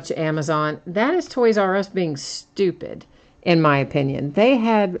that's as much Amazon. That is Toys R Us being stupid, in my opinion. They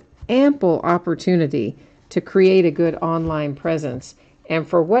had ample opportunity to create a good online presence, and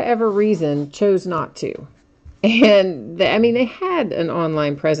for whatever reason, chose not to. And they had an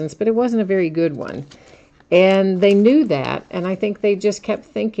online presence, but it wasn't a very good one. And they knew that, and I think they just kept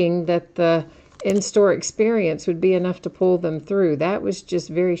thinking that the in-store experience would be enough to pull them through. That was just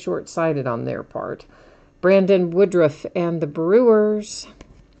very short-sighted on their part. Brandon Woodruff and the Brewers,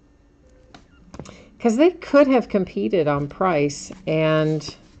 because they could have competed on price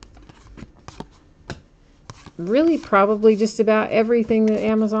and really probably just about everything that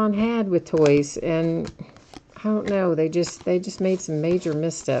Amazon had with toys. And I don't know, they just made some major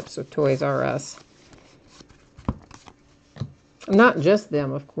missteps with Toys R Us. Not just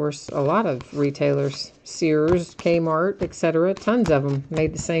them, of course. A lot of retailers, Sears, Kmart, etc., tons of them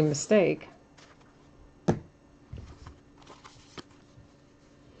made the same mistake.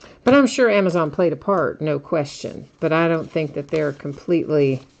 But I'm sure Amazon played a part, no question. But I don't think that they're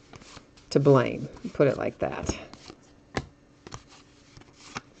completely to blame, put it like that.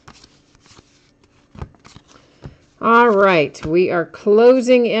 All right, we are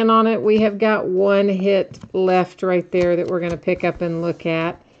closing in on it. We have got one hit left right there that we're going to pick up and look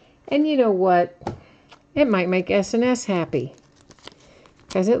at. And you know what? It might make S&S happy,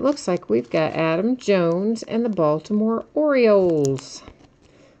 because it looks like we've got Adam Jones and the Baltimore Orioles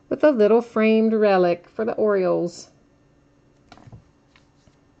with a little framed relic for the Orioles.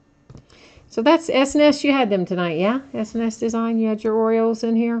 So that's S&S. You had them tonight, yeah? S&S Design. You had your Orioles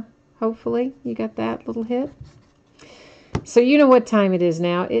in here. Hopefully you got that little hit. So you know what time it is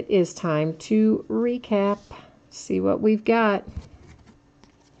now. It is time to recap. See what we've got.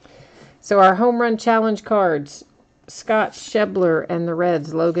 So our home run challenge cards. Scott Schebler and the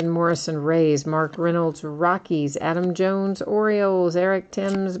Reds, Logan Morrison Rays, Mark Reynolds Rockies, Adam Jones Orioles, Eric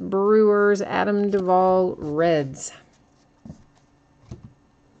Timms Brewers, Adam Duvall Reds.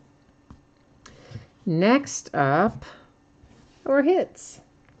 Next up, our hits.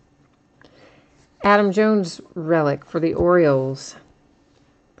 Adam Jones relic for the Orioles.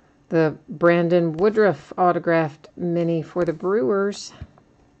 The Brandon Woodruff autographed mini for the Brewers.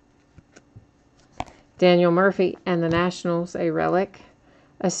 Daniel Murphy and the Nationals, a relic.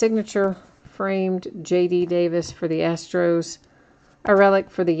 A signature framed J.D. Davis for the Astros. A relic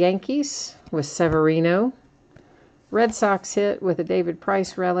for the Yankees with Severino. Red Sox hit with a David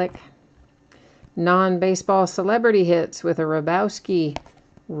Price relic. Non-baseball celebrity hits with a Rabowski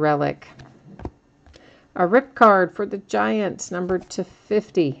relic. A rip card for the Giants, numbered to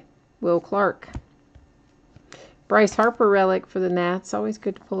 50, Will Clark. Bryce Harper relic for the Nats. Always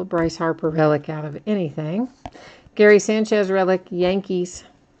good to pull a Bryce Harper relic out of anything. Gary Sanchez relic, Yankees.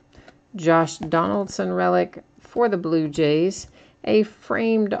 Josh Donaldson relic for the Blue Jays. A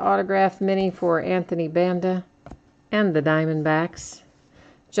framed autograph mini for Anthony Banda and the Diamondbacks.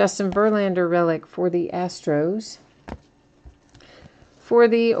 Justin Verlander relic for the Astros. For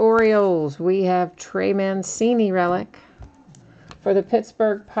the Orioles, we have Trey Mancini relic. For the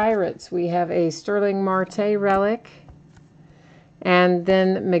Pittsburgh Pirates, we have a Sterling Marte relic. And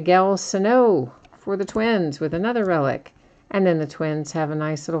then Miguel Sano for the Twins with another relic. And then the Twins have a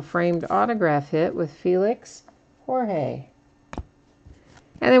nice little framed autograph hit with Felix Jorge.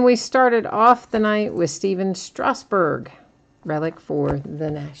 And then we started off the night with Steven Strasburg relic for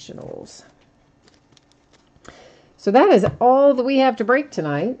the Nationals. So that is all that we have to break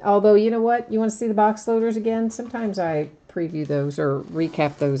tonight. Although, you know what? You want to see the box loaders again? Sometimes I preview those, or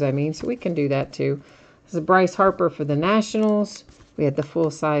recap those, I mean. So we can do that too. This is Bryce Harper for the Nationals. We had the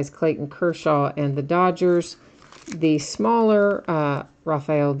full-size Clayton Kershaw and the Dodgers. The smaller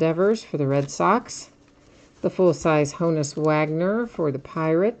Rafael Devers for the Red Sox. The full-size Honus Wagner for the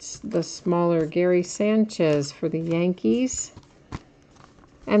Pirates. The smaller Gary Sanchez for the Yankees.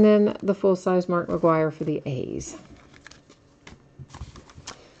 And then the full-size Mark McGwire for the A's.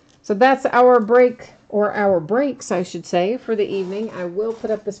 So that's our break, or our breaks, I should say, for the evening. I will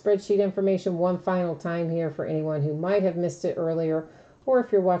put up the spreadsheet information one final time here for anyone who might have missed it earlier, or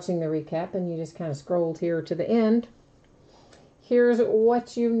if you're watching the recap and you just kind of scrolled here to the end. Here's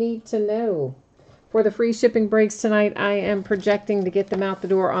what you need to know. For the free shipping breaks tonight, I am projecting to get them out the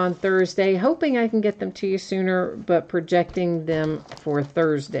door on Thursday, hoping I can get them to you sooner, but projecting them for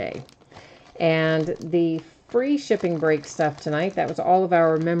Thursday. And the free shipping break stuff tonight, that was all of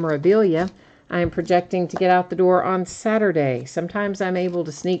our memorabilia, I am projecting to get out the door on Saturday. Sometimes I'm able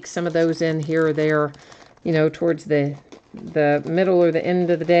to sneak some of those in here or there, you know, towards the middle or the end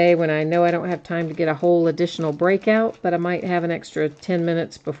of the day when I know I don't have time to get a whole additional breakout, but I might have an extra 10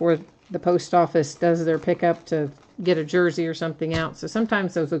 minutes before the post office does their pickup to get a jersey or something out. So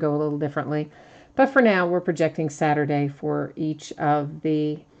sometimes those will go a little differently. But for now, we're projecting Saturday for each of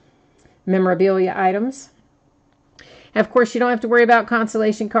the memorabilia items. And of course, you don't have to worry about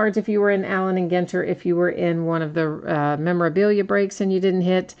consolation cards if you were in Allen and Ginter. If you were in one of the memorabilia breaks and you didn't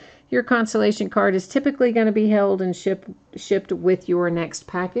hit, your consolation card is typically going to be held and shipped with your next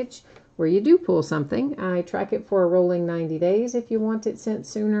package. Where you do pull something, I track it for a rolling 90 days. If you want it sent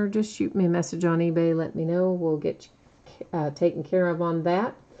sooner, just shoot me a message on eBay. Let me know. We'll get taken care of on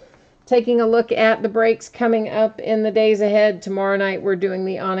that. Taking a look at the breaks coming up in the days ahead. Tomorrow night, we're doing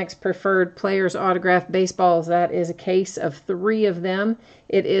the Onyx Preferred Players Autograph Baseballs. That is a case of 3 of them.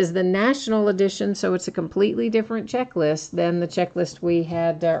 It is the National Edition, so it's a completely different checklist than the checklist we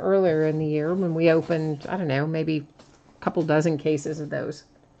had earlier in the year when we opened, I don't know, maybe a couple dozen cases of those.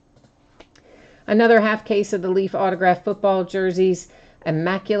 Another half case of the Leaf Autograph Football jerseys.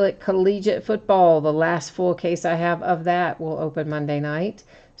 Immaculate Collegiate Football, the last full case I have of that, will open Monday night.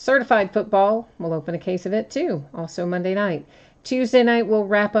 Certified Football, we'll open a case of it too, also Monday night. Tuesday night, we'll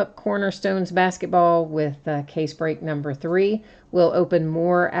wrap up Cornerstones Basketball with case break number 3. We'll open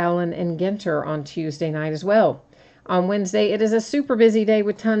more Allen and Ginter on Tuesday night as well. On Wednesday, it is a super busy day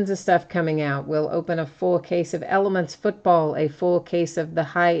with tons of stuff coming out. We'll open a full case of Elements Football, a full case of the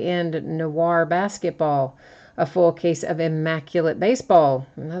high-end Noir Basketball, a full case of Immaculate Baseball,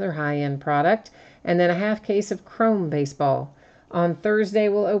 another high-end product, and then a half case of Chrome Baseball. On Thursday,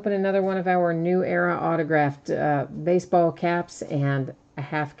 we'll open another one of our New Era autographed baseball caps and a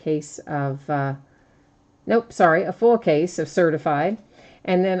half case of, a full case of Certified.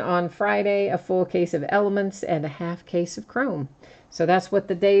 And then on Friday, a full case of Elements and a half case of Chrome. So that's what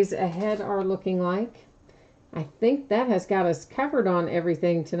the days ahead are looking like. I think that has got us covered on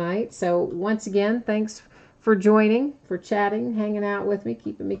everything tonight. So once again, thanks for joining, for chatting, hanging out with me,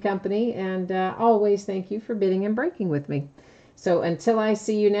 keeping me company, and always thank you for bidding and breaking with me. So until I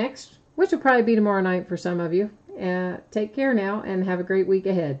see you next, which will probably be tomorrow night for some of you, take care now and have a great week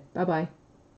ahead. Bye-bye.